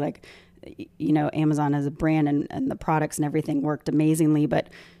starting to see Amazon as a brand and the products and everything worked amazingly, but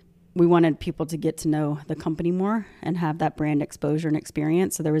we wanted people to get to know the company more and have that brand exposure and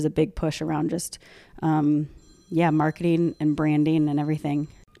experience. So there was a big push around just, marketing and branding and everything.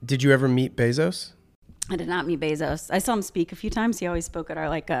 Did you ever meet Bezos? I did not meet Bezos. I saw him speak a few times. He always spoke at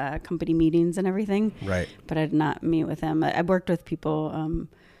our company meetings and everything. Right. But I did not meet with him. I worked with people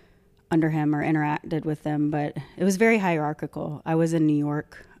under him or interacted with them, but it was very hierarchical. I was in New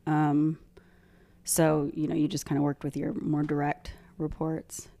York. So, you just kind of worked with your more direct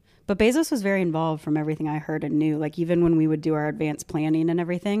reports. But Bezos was very involved from everything I heard and knew. Even when we would do our advanced planning and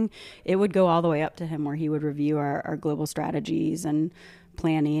everything, it would go all the way up to him where he would review our global strategies and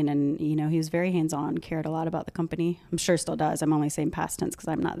planning. And, he was very hands-on, cared a lot about the company. I'm sure still does. I'm only saying past tense because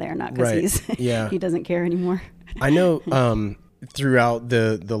I'm not there, not because he doesn't care anymore. I know throughout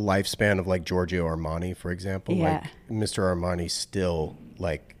the lifespan of Giorgio Armani, for example, Mr. Armani still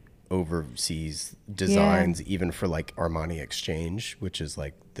oversees designs even for Armani Exchange, which is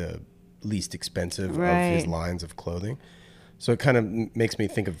the least expensive of his lines of clothing. So it kind of makes me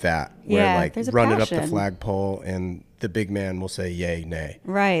think of that, where run it up the flagpole and the big man will say yay, nay.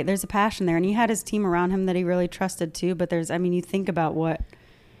 Right. There's a passion there. And he had his team around him that he really trusted too. But you think about what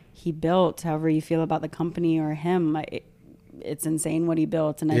he built, however you feel about the company or him, it's insane what he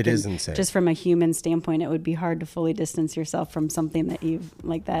built. And it is insane. Just from a human standpoint, it would be hard to fully distance yourself from something that you've,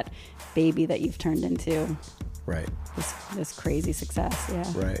 that baby that you've turned into. Right. This crazy success.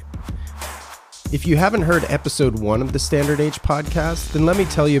 Yeah. Right. If you haven't heard episode 1 of the Standard Age podcast, then let me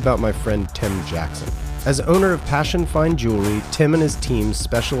tell you about my friend Tim Jackson. As owner of Passion Fine Jewelry, Tim and his team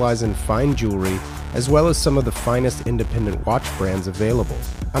specialize in fine jewelry, as well as some of the finest independent watch brands available.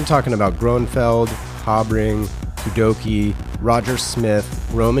 I'm talking about Groenfeld, Habring, Kudoki, Roger Smith,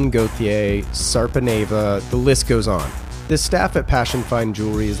 Roman Gauthier, Sarpaneva, the list goes on. The staff at Passion Fine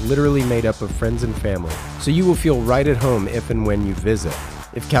Jewelry is literally made up of friends and family, so you will feel right at home if and when you visit.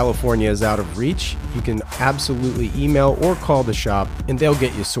 If California is out of reach, you can absolutely email or call the shop and they'll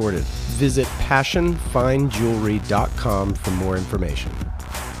get you sorted. Visit passionfinejewelry.com for more information.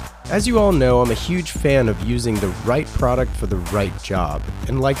 As you all know, I'm a huge fan of using the right product for the right job.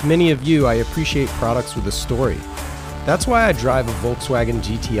 And like many of you, I appreciate products with a story. That's why I drive a Volkswagen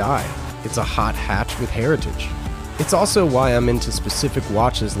GTI. It's a hot hatch with heritage. It's also why I'm into specific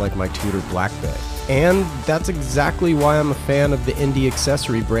watches like my Tudor Black Bay. And that's exactly why I'm a fan of the indie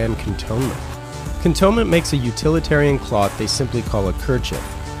accessory brand Cantonment. Cantonment makes a utilitarian cloth they simply call a kerchief.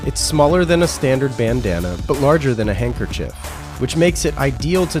 It's smaller than a standard bandana, but larger than a handkerchief, which makes it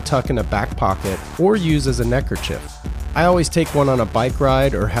ideal to tuck in a back pocket or use as a neckerchief. I always take one on a bike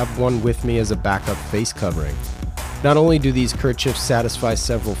ride or have one with me as a backup face covering. Not only do these kerchiefs satisfy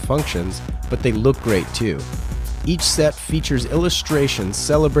several functions, but they look great too. Each set features illustrations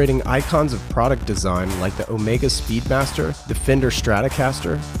celebrating icons of product design like the Omega Speedmaster, the Fender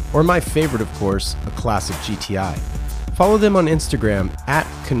Stratocaster, or my favorite of course, a classic GTI. Follow them on Instagram at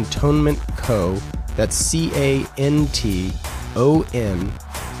Cantonment Co. That's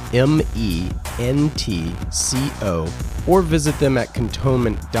CantonmentCo, or visit them at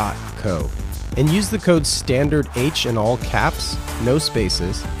cantonment.co. And use the code STANDARDH in all caps, no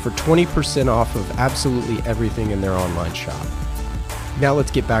spaces, for 20% off of absolutely everything in their online shop. Now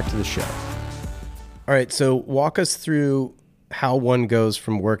let's get back to the show. All right, so walk us through how one goes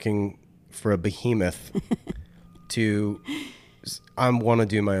from working for a behemoth to I want to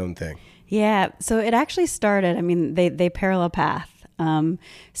do my own thing. Yeah, so it actually started, they parallel path.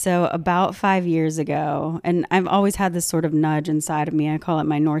 So about 5 years ago, and I've always had this sort of nudge inside of me. I call it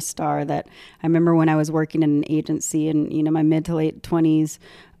my North Star, that I remember when I was working in an agency in, my mid to late 20s,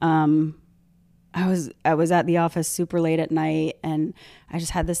 I was at the office super late at night, and I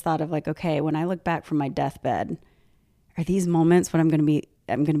just had this thought of okay, when I look back from my deathbed, are these moments when I'm going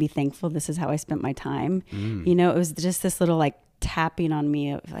to be thankful this is how I spent my time? It was just this little tapping on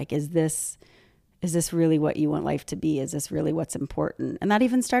me of is this is this really what you want life to be? Is this really what's important? And that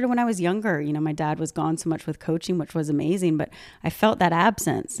even started when I was younger. You know, my dad was gone so much with coaching, which was amazing, but I felt that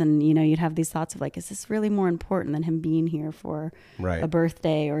absence. And, you know, you'd have these thoughts of like, is this really more important than him being here for a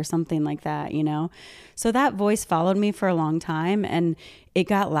birthday or something like that, you know? So that voice followed me for a long time, and it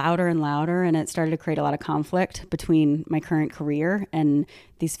got louder and louder, and it started to create a lot of conflict between my current career and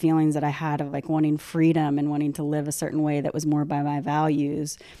these feelings that I had of like wanting freedom and wanting to live a certain way that was more by my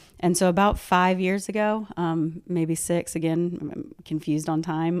values. And so about 5 years ago, maybe 6, again, I'm confused on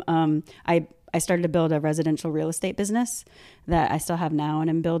time, I started to build a residential real estate business that I still have now and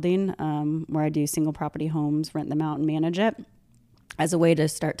am building, where I do single property homes, rent them out, and manage it, as a way to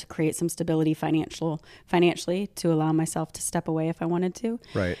start to create some stability financially to allow myself to step away if I wanted to.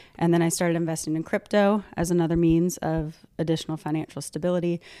 Right. And then I started investing in crypto as another means of additional financial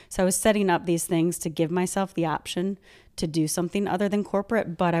stability. So I was setting up these things to give myself the option to do something other than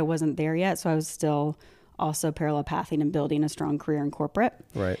corporate, but I wasn't there yet. So I was still also parallel pathing and building a strong career in corporate.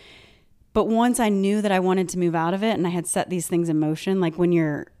 Right. But once I knew that I wanted to move out of it, and I had set these things in motion, like when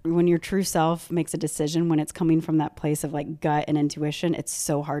your true self makes a decision, when it's coming from that place of like gut and intuition, it's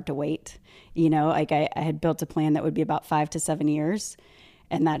so hard to wait. You know, like I had built a plan that would be about 5 to 7 years,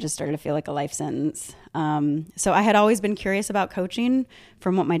 and that just started to feel like a life sentence. So I had always been curious about coaching,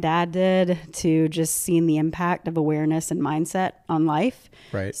 from what my dad did to just seeing the impact of awareness and mindset on life.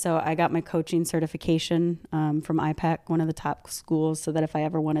 Right. So I got my coaching certification from IPEC, one of the top schools, so that if I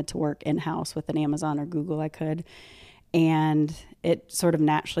ever wanted to work in-house with an Amazon or Google, I could. And it sort of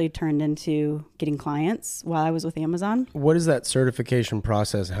naturally turned into getting clients while I was with Amazon. What is that certification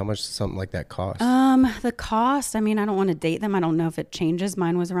process? How much does something like that cost? The cost, I mean, I don't want to date them. I don't know if it changes.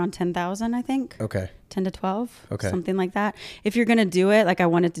 Mine was around 10,000, I think. Okay. 10 to 12. Okay. Something like that. If you're going to do it, like I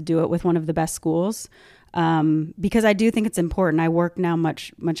wanted to do it with one of the best schools. Because I do think it's important. I work now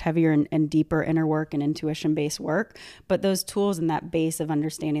much heavier and deeper inner work and intuition based work, but those tools and that base of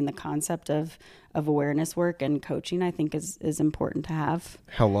understanding the concept of awareness work and coaching, I think is important to have.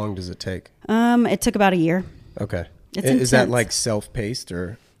 How long does it take? It took about a year. Okay. It's Is that intense. like self-paced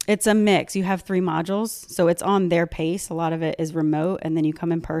or? It's a mix. You have 3 modules, so it's on their pace. A lot of it is remote, and then you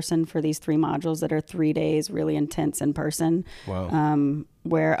come in person for these 3 modules that are 3 days, really intense in person. Wow.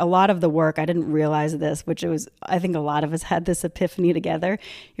 Where a lot of the work, I didn't realize this, which it was, I think a lot of us had this epiphany together.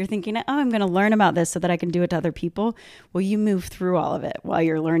 You're thinking, oh, I'm going to learn about this so that I can do it to other people. Well, you move through all of it while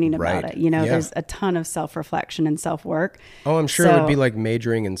you're learning about it. You know, there's a ton of self-reflection and self-work. Oh, I'm sure it would be like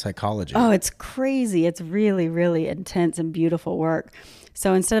majoring in psychology. Oh, it's crazy. It's really, really intense and beautiful work.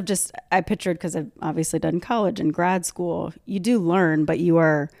 So instead of just, I pictured, because I've obviously done college and grad school, you do learn, but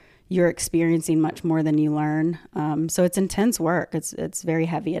you're experiencing much more than you learn. So it's intense work. It's very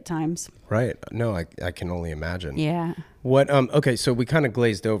heavy at times. Right. No, I can only imagine. Yeah. What, okay. So we kind of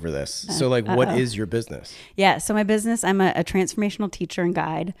glazed over this. So like, what is your business? Yeah. So my business, I'm a transformational teacher and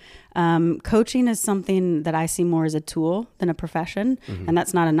guide. Coaching is something that I see more as a tool than a profession. Mm-hmm. And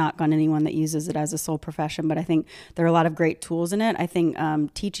that's not a knock on anyone that uses it as a sole profession, but I think there are a lot of great tools in it. I think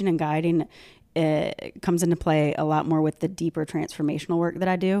teaching and guiding, it comes into play a lot more with the deeper transformational work that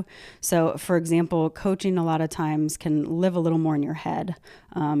I do. So, for example, coaching a lot of times can live a little more in your head.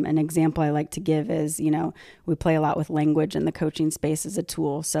 An example I like to give is, you know, we play a lot with language in the coaching space as a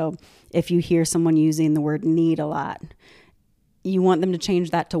tool. So if you hear someone using the word need a lot, you want them to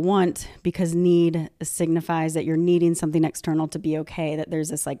change that to want, because need signifies that you're needing something external to be okay, that there's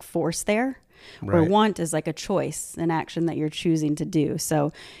this like force there. Right. Where want is like a choice, an action that you're choosing to do.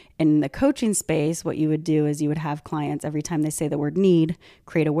 So in the coaching space, what you would do is you would have clients, every time they say the word need,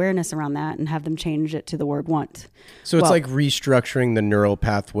 create awareness around that and have them change it to the word want. So it's like restructuring the neural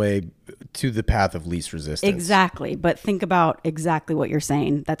pathway to the path of least resistance. Exactly. But think about exactly what you're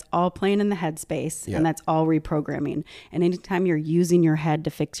saying. That's all playing in the head space, and that's all reprogramming. And anytime you're using your head to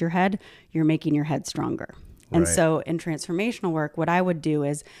fix your head, you're making your head stronger. And so in transformational work, what I would do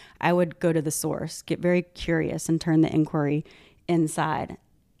is I would go to the source, get very curious, and turn the inquiry inside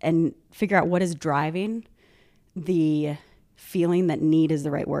and figure out what is driving the feeling that need is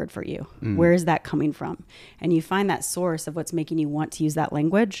the right word for you. Where is that coming from? And you find that source of what's making you want to use that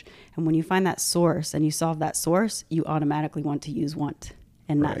language. And when you find that source and you solve that source, you automatically want to use want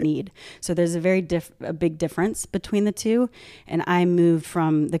and not need. So there's a big difference between the two. And I moved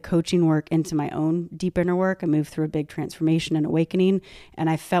from the coaching work into my own deep inner work. I moved through a big transformation and awakening, and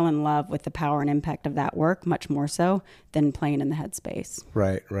I fell in love with the power and impact of that work much more so than playing in the headspace.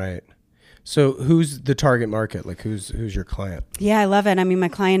 Right, right. So who's the target market? Like who's your client? Yeah, I love it. I mean, my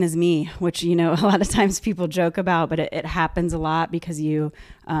client is me, which, you know, a lot of times people joke about, but it happens a lot because you're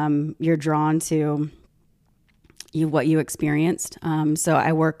drawn to what you experienced. So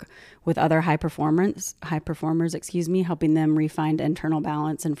I work with other high performers, helping them refine internal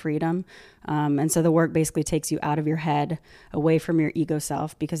balance and freedom. And so the work basically takes you out of your head, away from your ego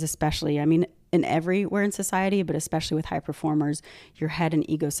self, because especially, I mean, in everywhere in society, but especially with high performers, your head and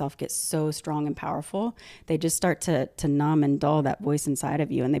ego self get so strong and powerful. They just start to numb and dull that voice inside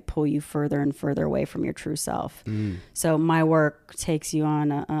of you, and they pull you further and further away from your true self. So my work takes you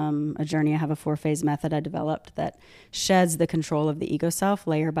on a journey. I have a 4-phase method I developed that sheds the control of the ego self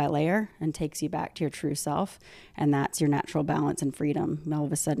layer by layer and takes you back to your true self. And that's your natural balance and freedom. And all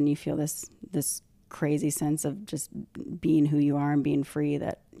of a sudden you feel this crazy sense of just being who you are and being free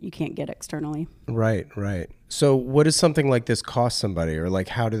that you can't get externally. Right. So what does something like this cost somebody, or like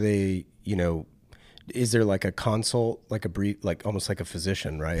how do they, is there like a consult, like a brief, like almost like a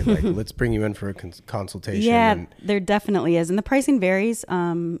physician, right? Like let's bring you in for a consultation. Yeah, there definitely is. And the pricing varies.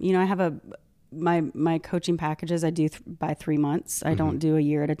 I have my coaching packages I do by 3 months. I don't do a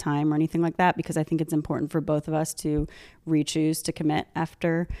year at a time or anything like that, because I think it's important for both of us to re-choose to commit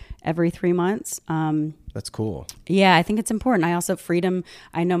after every 3 months. That's cool. Yeah, I think it's important. I also, freedom,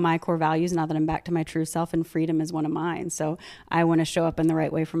 I know my core values now that I'm back to my true self, and freedom is one of mine. So I want to show up in the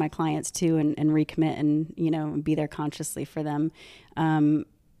right way for my clients too, and recommit and, be there consciously for them.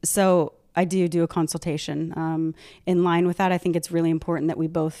 So I do a consultation. In line with that, I think it's really important that we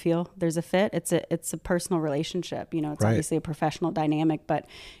both feel there's a fit. It's a personal relationship. It's right. Obviously a professional dynamic, but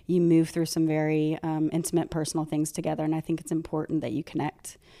you move through some very intimate personal things together. And I think it's important that you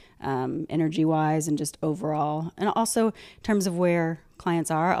connect energy-wise and just overall. And also in terms of where clients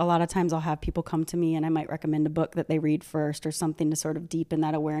are, a lot of times I'll have people come to me and I might recommend a book that they read first or something to sort of deepen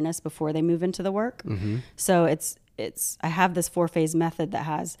that awareness before they move into the work. So I have this 4-phase method that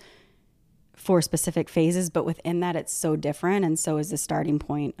has 4 specific phases, but within that it's so different, and so is the starting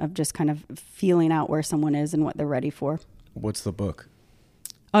point of just kind of feeling out where someone is and what they're ready for. What's the book?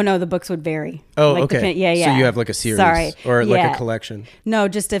 Oh no, the books would vary. Oh, like okay. Yeah. So you have like a series. Sorry. Or like a collection. No,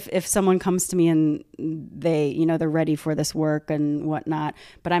 just if someone comes to me and they, they're ready for this work and whatnot,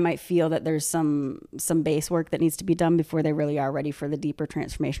 but I might feel that there's some base work that needs to be done before they really are ready for the deeper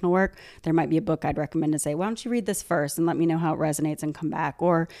transformational work. There might be a book I'd recommend to say, why don't you read this first and let me know how it resonates and come back,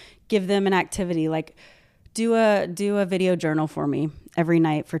 or give them an activity like do a video journal for me every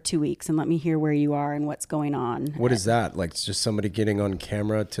night for 2 weeks and let me hear where you are and what's going on. What is that? Like it's just somebody getting on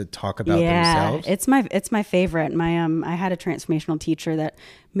camera to talk about themselves? It's my favorite. I had a transformational teacher that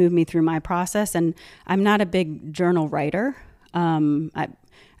moved me through my process, and I'm not a big journal writer.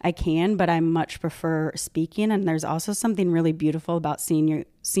 I can, but I much prefer speaking. And there's also something really beautiful about seeing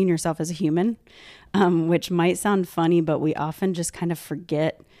yourself as a human, which might sound funny, but we often just kind of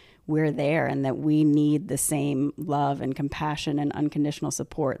forget we're there and that we need the same love and compassion and unconditional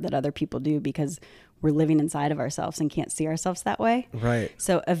support that other people do, because we're living inside of ourselves and can't see ourselves that way. Right.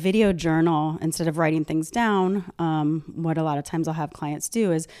 So a video journal, instead of writing things down, what a lot of times I'll have clients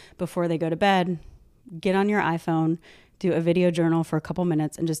do is before they go to bed, get on your iPhone, do a video journal for a couple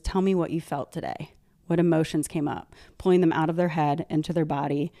minutes and just tell me what you felt today. What emotions came up, pulling them out of their head into their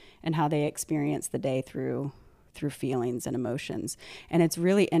body, and how they experienced the day through feelings and emotions. And it's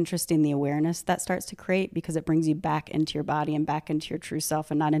really interesting, the awareness that starts to create, because it brings you back into your body and back into your true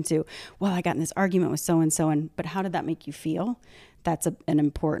self, and not into, well, I got in this argument with so-and-so, but how did that make you feel? That's an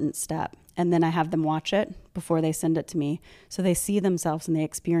important step. And then I have them watch it before they send it to me, so they see themselves and they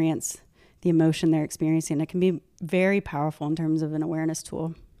experience the emotion they're experiencing. It can be very powerful in terms of an awareness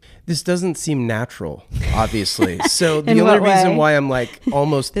tool. This doesn't seem natural, obviously. So the only reason why I'm like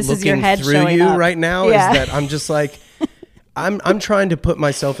almost looking through you right now is that I'm just like, I'm trying to put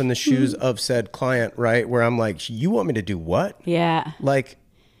myself in the shoes of said client, right? Where I'm like, you want me to do what? Yeah. Like,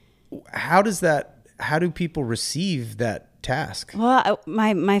 how do people receive that task? Well,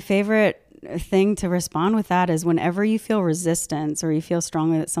 my favorite thing to respond with that is whenever you feel resistance or you feel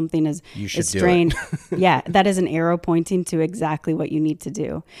strongly that something is strained, yeah, that is an arrow pointing to exactly what you need to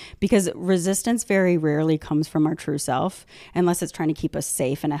do. Because resistance very rarely comes from our true self, unless it's trying to keep us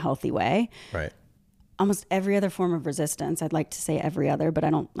safe in a healthy way. Right. Almost every other form of resistance, I'd like to say every other, but I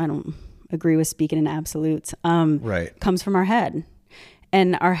don't agree with speaking in absolutes, right, comes from our head.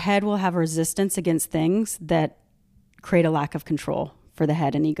 And our head will have resistance against things that create a lack of control for the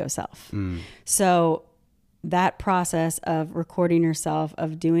head and ego self. So that process of recording yourself,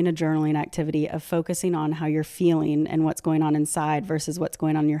 of doing a journaling activity, of focusing on how you're feeling and what's going on inside versus what's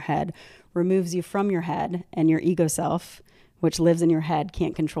going on in your head, removes you from your head and your ego self, which lives in your head,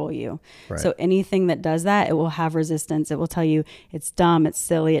 can't control you. Right. So anything that does that, it will have resistance. It will tell you it's dumb, it's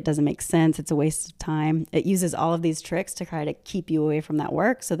silly, it doesn't make sense, it's a waste of time. It uses all of these tricks to try to keep you away from that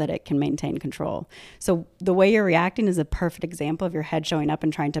work so that it can maintain control. So the way you're reacting is a perfect example of your head showing up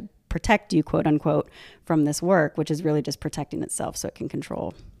and trying to protect you, quote unquote, from this work, which is really just protecting itself so it can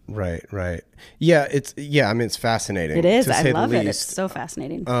control. Right. Yeah, I mean, it's fascinating. It is. To I say love the it. It's least. so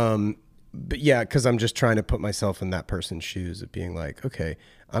fascinating. But yeah, because I'm just trying to put myself in that person's shoes of being like, okay,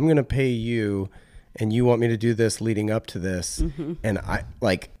 I'm going to pay you and you want me to do this leading up to this. Mm-hmm. And I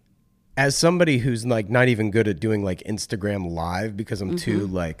like, as somebody who's like not even good at doing like Instagram live because I'm too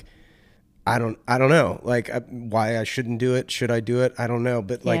like, I don't know, like why I shouldn't do it. Should I do it? I don't know.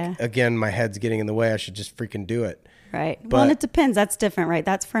 But like, again, my head's getting in the way. I should just freaking do it. Right. But, well, and it depends. That's different, right?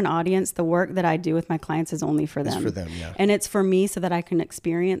 That's for an audience. The work that I do with my clients is only for them. It's for them, yeah. And it's for me so that I can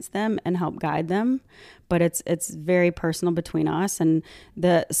experience them and help guide them. But it's very personal between us. And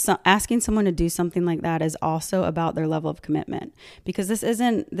asking someone to do something like that is also about their level of commitment, because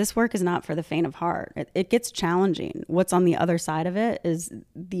this work is not for the faint of heart. It gets challenging. What's on the other side of it is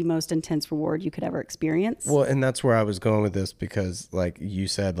the most intense reward you could ever experience. Well, and that's where I was going with this, because like you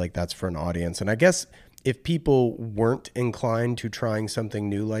said, like that's for an audience. And I guess if people weren't inclined to trying something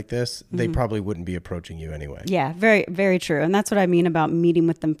new like this, they probably wouldn't be approaching you anyway. Yeah, very, very true. And that's what I mean about meeting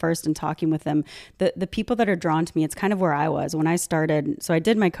with them first and talking with them. The people that are drawn to me, it's kind of where I was when I started. So I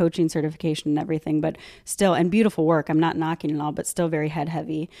did my coaching certification and everything, but still, and beautiful work. I'm not knocking it all, but still very head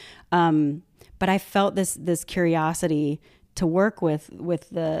heavy. But I felt this curiosity to work with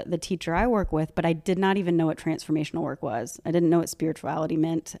the teacher I work with, but I did not even know what transformational work was. I didn't know what spirituality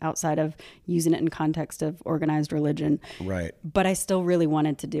meant outside of using it in context of organized religion. Right. But I still really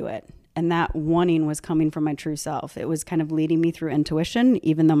wanted to do it. And that wanting was coming from my true self. It was kind of leading me through intuition,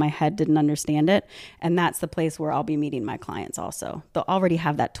 even though my head didn't understand it. And that's the place where I'll be meeting my clients also. They'll already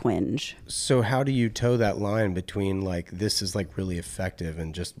have that twinge. So how do you toe that line between like, this is like really effective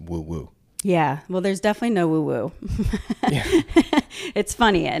and just woo woo? Yeah, well, there's definitely no woo-woo. Yeah. It's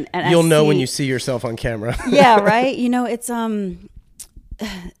funny. And you'll know when you see yourself on camera. Yeah, right? You know, it's our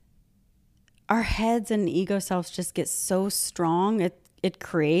heads and ego selves just get so strong. It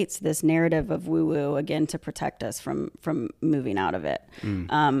creates this narrative of woo-woo, again, to protect us from moving out of it.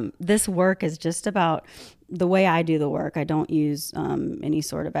 This work is just about the way I do the work. I don't use any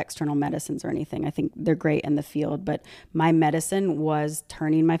sort of external medicines or anything. I think they're great in the field, but my medicine was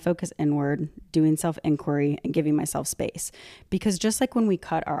turning my focus inward, doing self-inquiry, and giving myself space. Because just like when we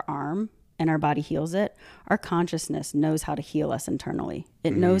cut our arm and our body heals it, our consciousness knows how to heal us internally.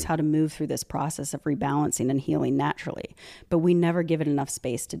 It knows how to move through this process of rebalancing and healing naturally, but we never give it enough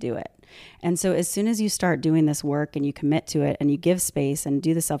space to do it. And so as soon as you start doing this work and you commit to it and you give space and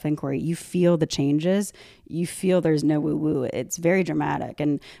do the self-inquiry, you feel the changes. You feel there's no woo-woo. It's very dramatic.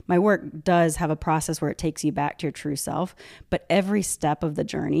 And my work does have a process where it takes you back to your true self, but every step of the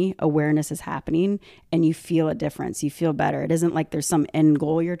journey, awareness is happening and you feel a difference. You feel better. It isn't like there's some end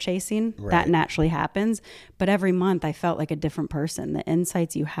goal you're chasing. Right. That naturally happens. But every month I felt like a different person. The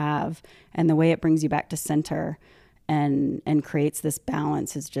insights you have and the way it brings you back to center and creates this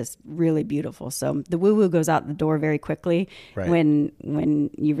balance is just really beautiful. So the woo-woo goes out the door very quickly. Right. when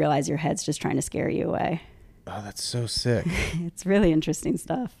you realize your head's just trying to scare you away. Oh, that's so sick. It's really interesting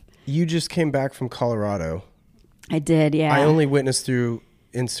stuff. You just came back from Colorado. I did, yeah. I only witnessed through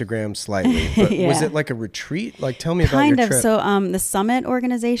Instagram slightly, but Yeah. Was it like a retreat? Like, tell me about your trip. So the Summit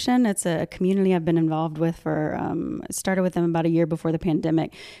organization, it's a community I've been involved with for, started with them about a year before the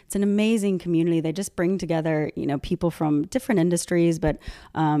pandemic. It's an amazing community. They just bring together, people from different industries, but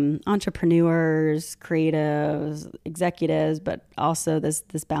entrepreneurs, creatives, executives, but also this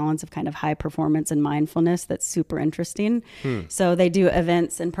balance of kind of high performance and mindfulness that's super interesting. So they do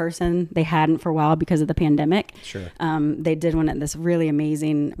events in person. They hadn't for a while because of the pandemic. Sure. They did one at this really amazing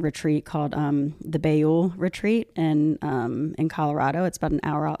retreat called the Bayul Retreat in Colorado. It's about an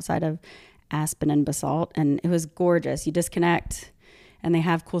hour outside of Aspen and Basalt, and it was gorgeous. You disconnect, and they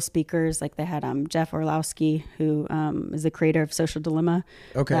have cool speakers. Like they had Jeff Orlowski, who is the creator of Social Dilemma,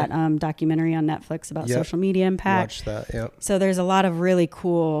 that documentary on Netflix about social media impact. Watch that, yep. So there's a lot of really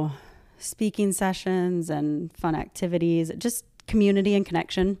cool speaking sessions and fun activities, just community and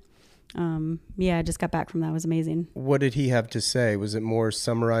connection. I just got back from that. It was amazing. What did he have to say? Was it more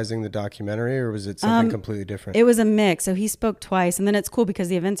summarizing the documentary, or was it something completely different? It was a mix. So he spoke twice, and then it's cool because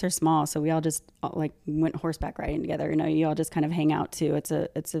the events are small. So we all just went horseback riding together. You all just kind of hang out too. It's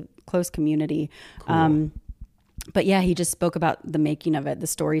a close community. Cool. But yeah, he just spoke about the making of it, the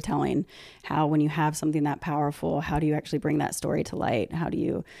storytelling, how when you have something that powerful, how do you actually bring that story to light? How do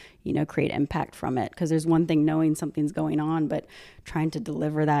you, create impact from it? Because there's one thing knowing something's going on, but trying to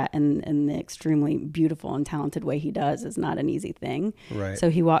deliver that in the extremely beautiful and talented way he does is not an easy thing. Right.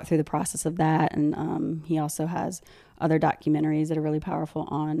 So he walked through the process of that. And he also has other documentaries that are really powerful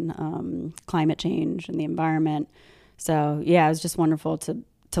on climate change and the environment. So yeah, it was just wonderful to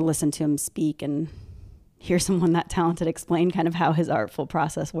listen to him speak and hear someone that talented explain kind of how his artful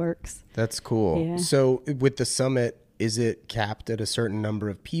process works. That's cool. Yeah. So with the summit, is it capped at a certain number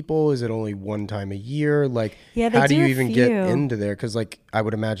of people? Is it only one time a year? Like, Yeah, how do you even get into there? Because like, I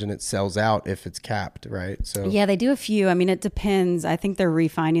would imagine it sells out if it's capped, right? So yeah, they do a few. I mean, it depends. I think they're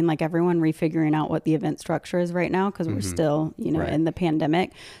refining, like everyone refiguring out what the event structure is right now because we're still, Right. in the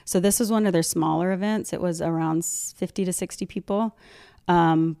pandemic. So this was one of their smaller events. It was around 50 to 60 people.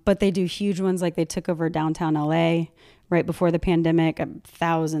 But they do huge ones, like they took over downtown LA right before the pandemic,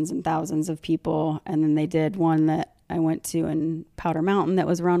 thousands and thousands of people. And then they did one that I went to in Powder Mountain that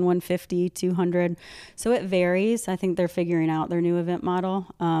was around 150, 200. So it varies. I think they're figuring out their new event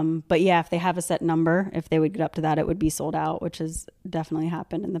model. But yeah, if they have a set number, if they would get up to that, it would be sold out, which has definitely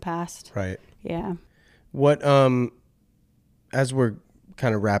happened in the past. right. Yeah. What as we're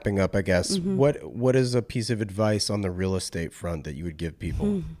kind of wrapping up, I guess, what is a piece of advice on the real estate front that you would give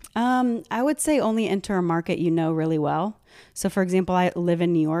people? I would say only enter a market you know really well. So for example, I live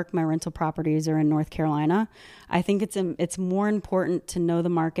in New York. My rental properties are in North Carolina. I think it's more important to know the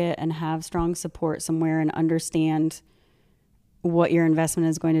market and have strong support somewhere and understand what your investment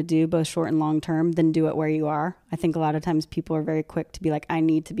is going to do, both short and long term, than do it where you are. I think a lot of times people are very quick to be like, I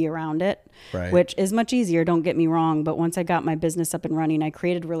need to be around it, Right. which is much easier. Don't get me wrong. But once I got my business up and running, I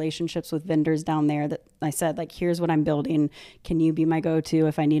created relationships with vendors down there that I said, like, here's what I'm building. Can you be my go-to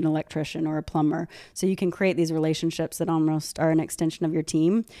if I need an electrician or a plumber? So you can create these relationships that almost are an extension of your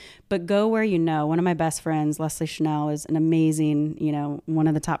team, but go where you know. One of my best friends, Leslie Chanel, is an amazing, one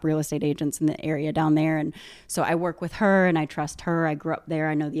of the top real estate agents in the area down there. And so I work with her and I trust her. I grew up there.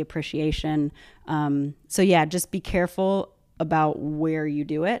 I know the appreciation. So yeah, just be careful about where you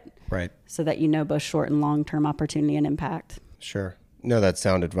do it. Right. So that you know both short and long-term opportunity and impact. Sure. No, that's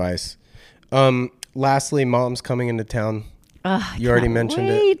sound advice. Lastly, mom's coming into town. You already mentioned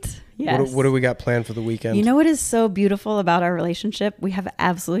it. Yes. What do we got planned for the weekend? You know what is so beautiful about our relationship? We have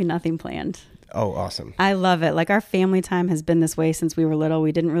absolutely nothing planned. Oh, awesome. I love it. Like, our family time has been this way since we were little.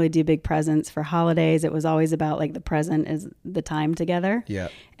 We didn't really do big presents for holidays. It was always about like the present is the time together. Yeah.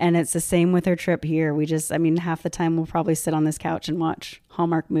 And it's the same with our trip here. Half the time we'll probably sit on this couch and watch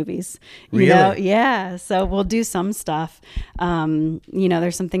Hallmark movies. Really? Yeah. So we'll do some stuff.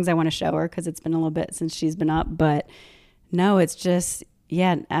 There's some things I want to show her because it's been a little bit since she's been up, but no, it's just,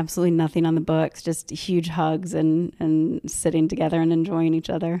 yeah, absolutely nothing on the books, just huge hugs and sitting together and enjoying each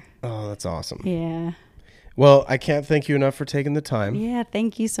other. Oh, that's awesome. Yeah. Well, I can't thank you enough for taking the time. Yeah,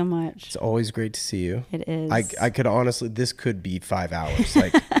 thank you so much. It's always great to see you. It is. I could honestly, this could be 5 hours.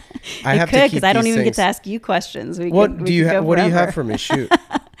 Like, I it have could, to keep because I don't these even things. get to ask you questions. What do you have for me? Shoot.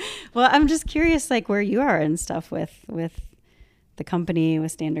 Well, I'm just curious, like, where you are and stuff with the company,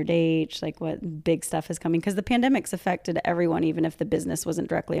 with Standard H, like what big stuff is coming, because the pandemic's affected everyone, even if the business wasn't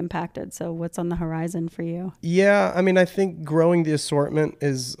directly impacted. So what's on the horizon for you? Yeah, I mean, I think growing the assortment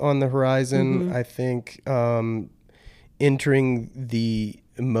is on the horizon. I think entering the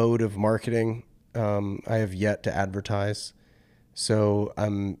mode of marketing, I have yet to advertise. So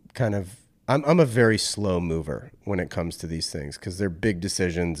I'm a very slow mover when it comes to these things because they're big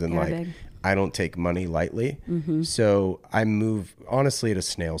decisions and Big. I don't take money lightly. So I move honestly at a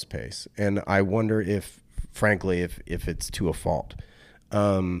snail's pace. And I wonder if it's to a fault.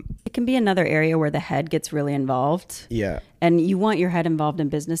 It can be another area where the head gets really involved. Yeah. And you want your head involved in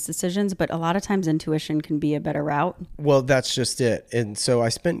business decisions, but a lot of times intuition can be a better route. Well, that's just it. And so I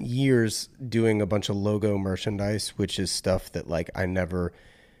spent years doing a bunch of logo merchandise, which is stuff that like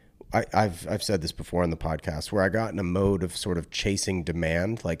I've said this before on the podcast, where I got in a mode of sort of chasing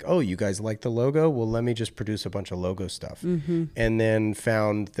demand, like, oh, you guys like the logo? Well, let me just produce a bunch of logo stuff. And then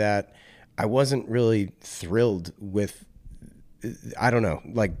found that I wasn't really thrilled with, I don't know,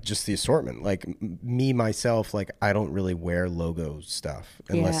 like just the assortment. Like me, myself, like I don't really wear logo stuff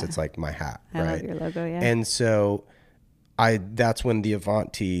unless it's like my hat, I right? love your logo, yeah. And so that's when the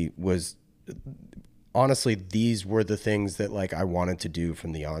Avanti was... Honestly, these were the things that like I wanted to do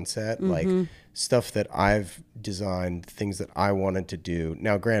from the onset, like stuff that I've designed, things that I wanted to do.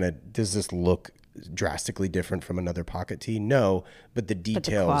 Now, granted, does this look drastically different from another pocket tee? No, but the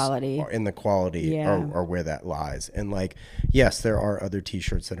details quality. and the quality Yeah. are where that lies. And like, yes, there are other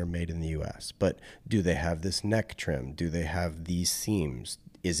t-shirts that are made in the US, but do they have this neck trim? Do they have these seams?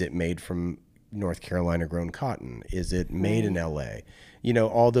 Is it made from North Carolina grown cotton? Is it made in LA? You know,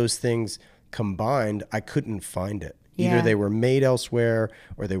 all those things combined, I couldn't find it. Either Yeah. they were made elsewhere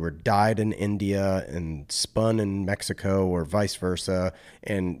or they were dyed in India and spun in Mexico or vice versa.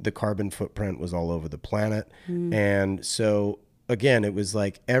 And the carbon footprint was all over the planet. And so, again, it was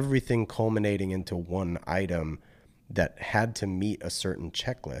like everything culminating into one item that had to meet a certain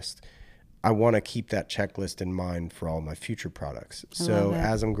checklist. I want to keep that checklist in mind for all my future products. So love it.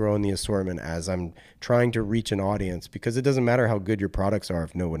 as I'm growing the assortment, as I'm trying to reach an audience, because it doesn't matter how good your products are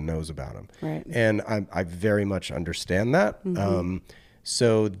if no one knows about them. Right. And I very much understand that.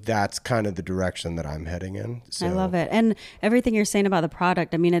 So that's kind of the direction that I'm heading in. So, I love it. And everything you're saying about the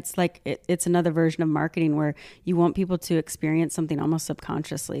product, I mean, it's like, it's another version of marketing where you want people to experience something almost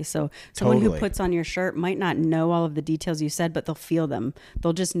subconsciously. So someone Totally. who puts on your shirt might not know all of the details you said, but they'll feel them.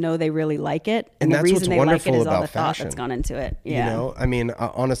 They'll just know they really like it. And the that's reason what's they like it wonderful is all about the thought fashion. that's gone into it. Yeah. You know, I mean,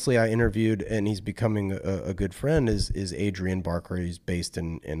 honestly, I interviewed, and he's becoming a good friend, is Adrian Barker. He's based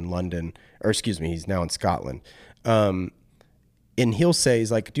in London, or excuse me, he's now in Scotland. And he'll say,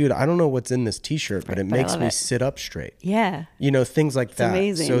 he's like, dude, I don't know what's in this t-shirt, but it but I makes love me it. sit up straight. Yeah. You know, things like that.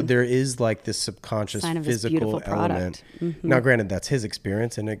 amazing. So there is like this subconscious Sign of this physical beautiful element. product. Now, granted, that's his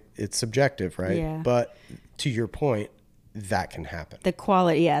experience and it's subjective, right? Yeah. But to your point, that can happen. The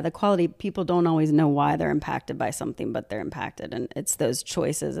quality, people don't always know why they're impacted by something, but they're impacted. And it's those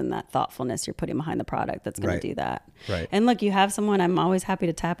choices and that thoughtfulness you're putting behind the product that's going Right. to do that. Right. And look, you have someone, I'm always happy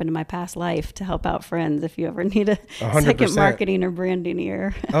to tap into my past life to help out friends if you ever need a 100%. second marketing or branding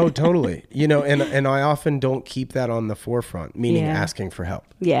ear. Oh, totally. You know, and I often don't keep that on the forefront, meaning Yeah. asking for help.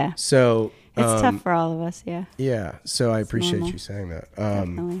 Yeah. So It's tough for all of us. Yeah. yeah. So I appreciate normal. you saying that.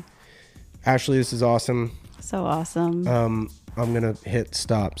 Definitely. Ashley, this is awesome. So awesome. I'm going to hit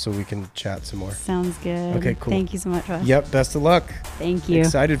stop so we can chat some more. Sounds good. Okay, cool. Thank you so much, Wes. Yep. Best of luck. Thank you.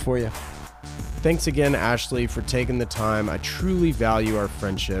 Excited for you. Thanks again, Ashley, for taking the time. I truly value our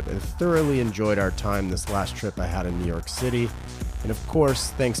friendship and thoroughly enjoyed our time this last trip I had in New York City. And of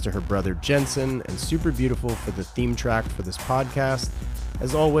course, thanks to her brother Jensen and Super Beautiful for the theme track for this podcast.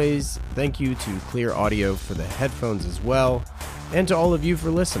 As always, thank you to Clear Audio for the headphones as well, and to all of you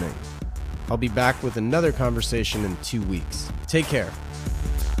for listening. I'll be back with another conversation in 2 weeks. Take care.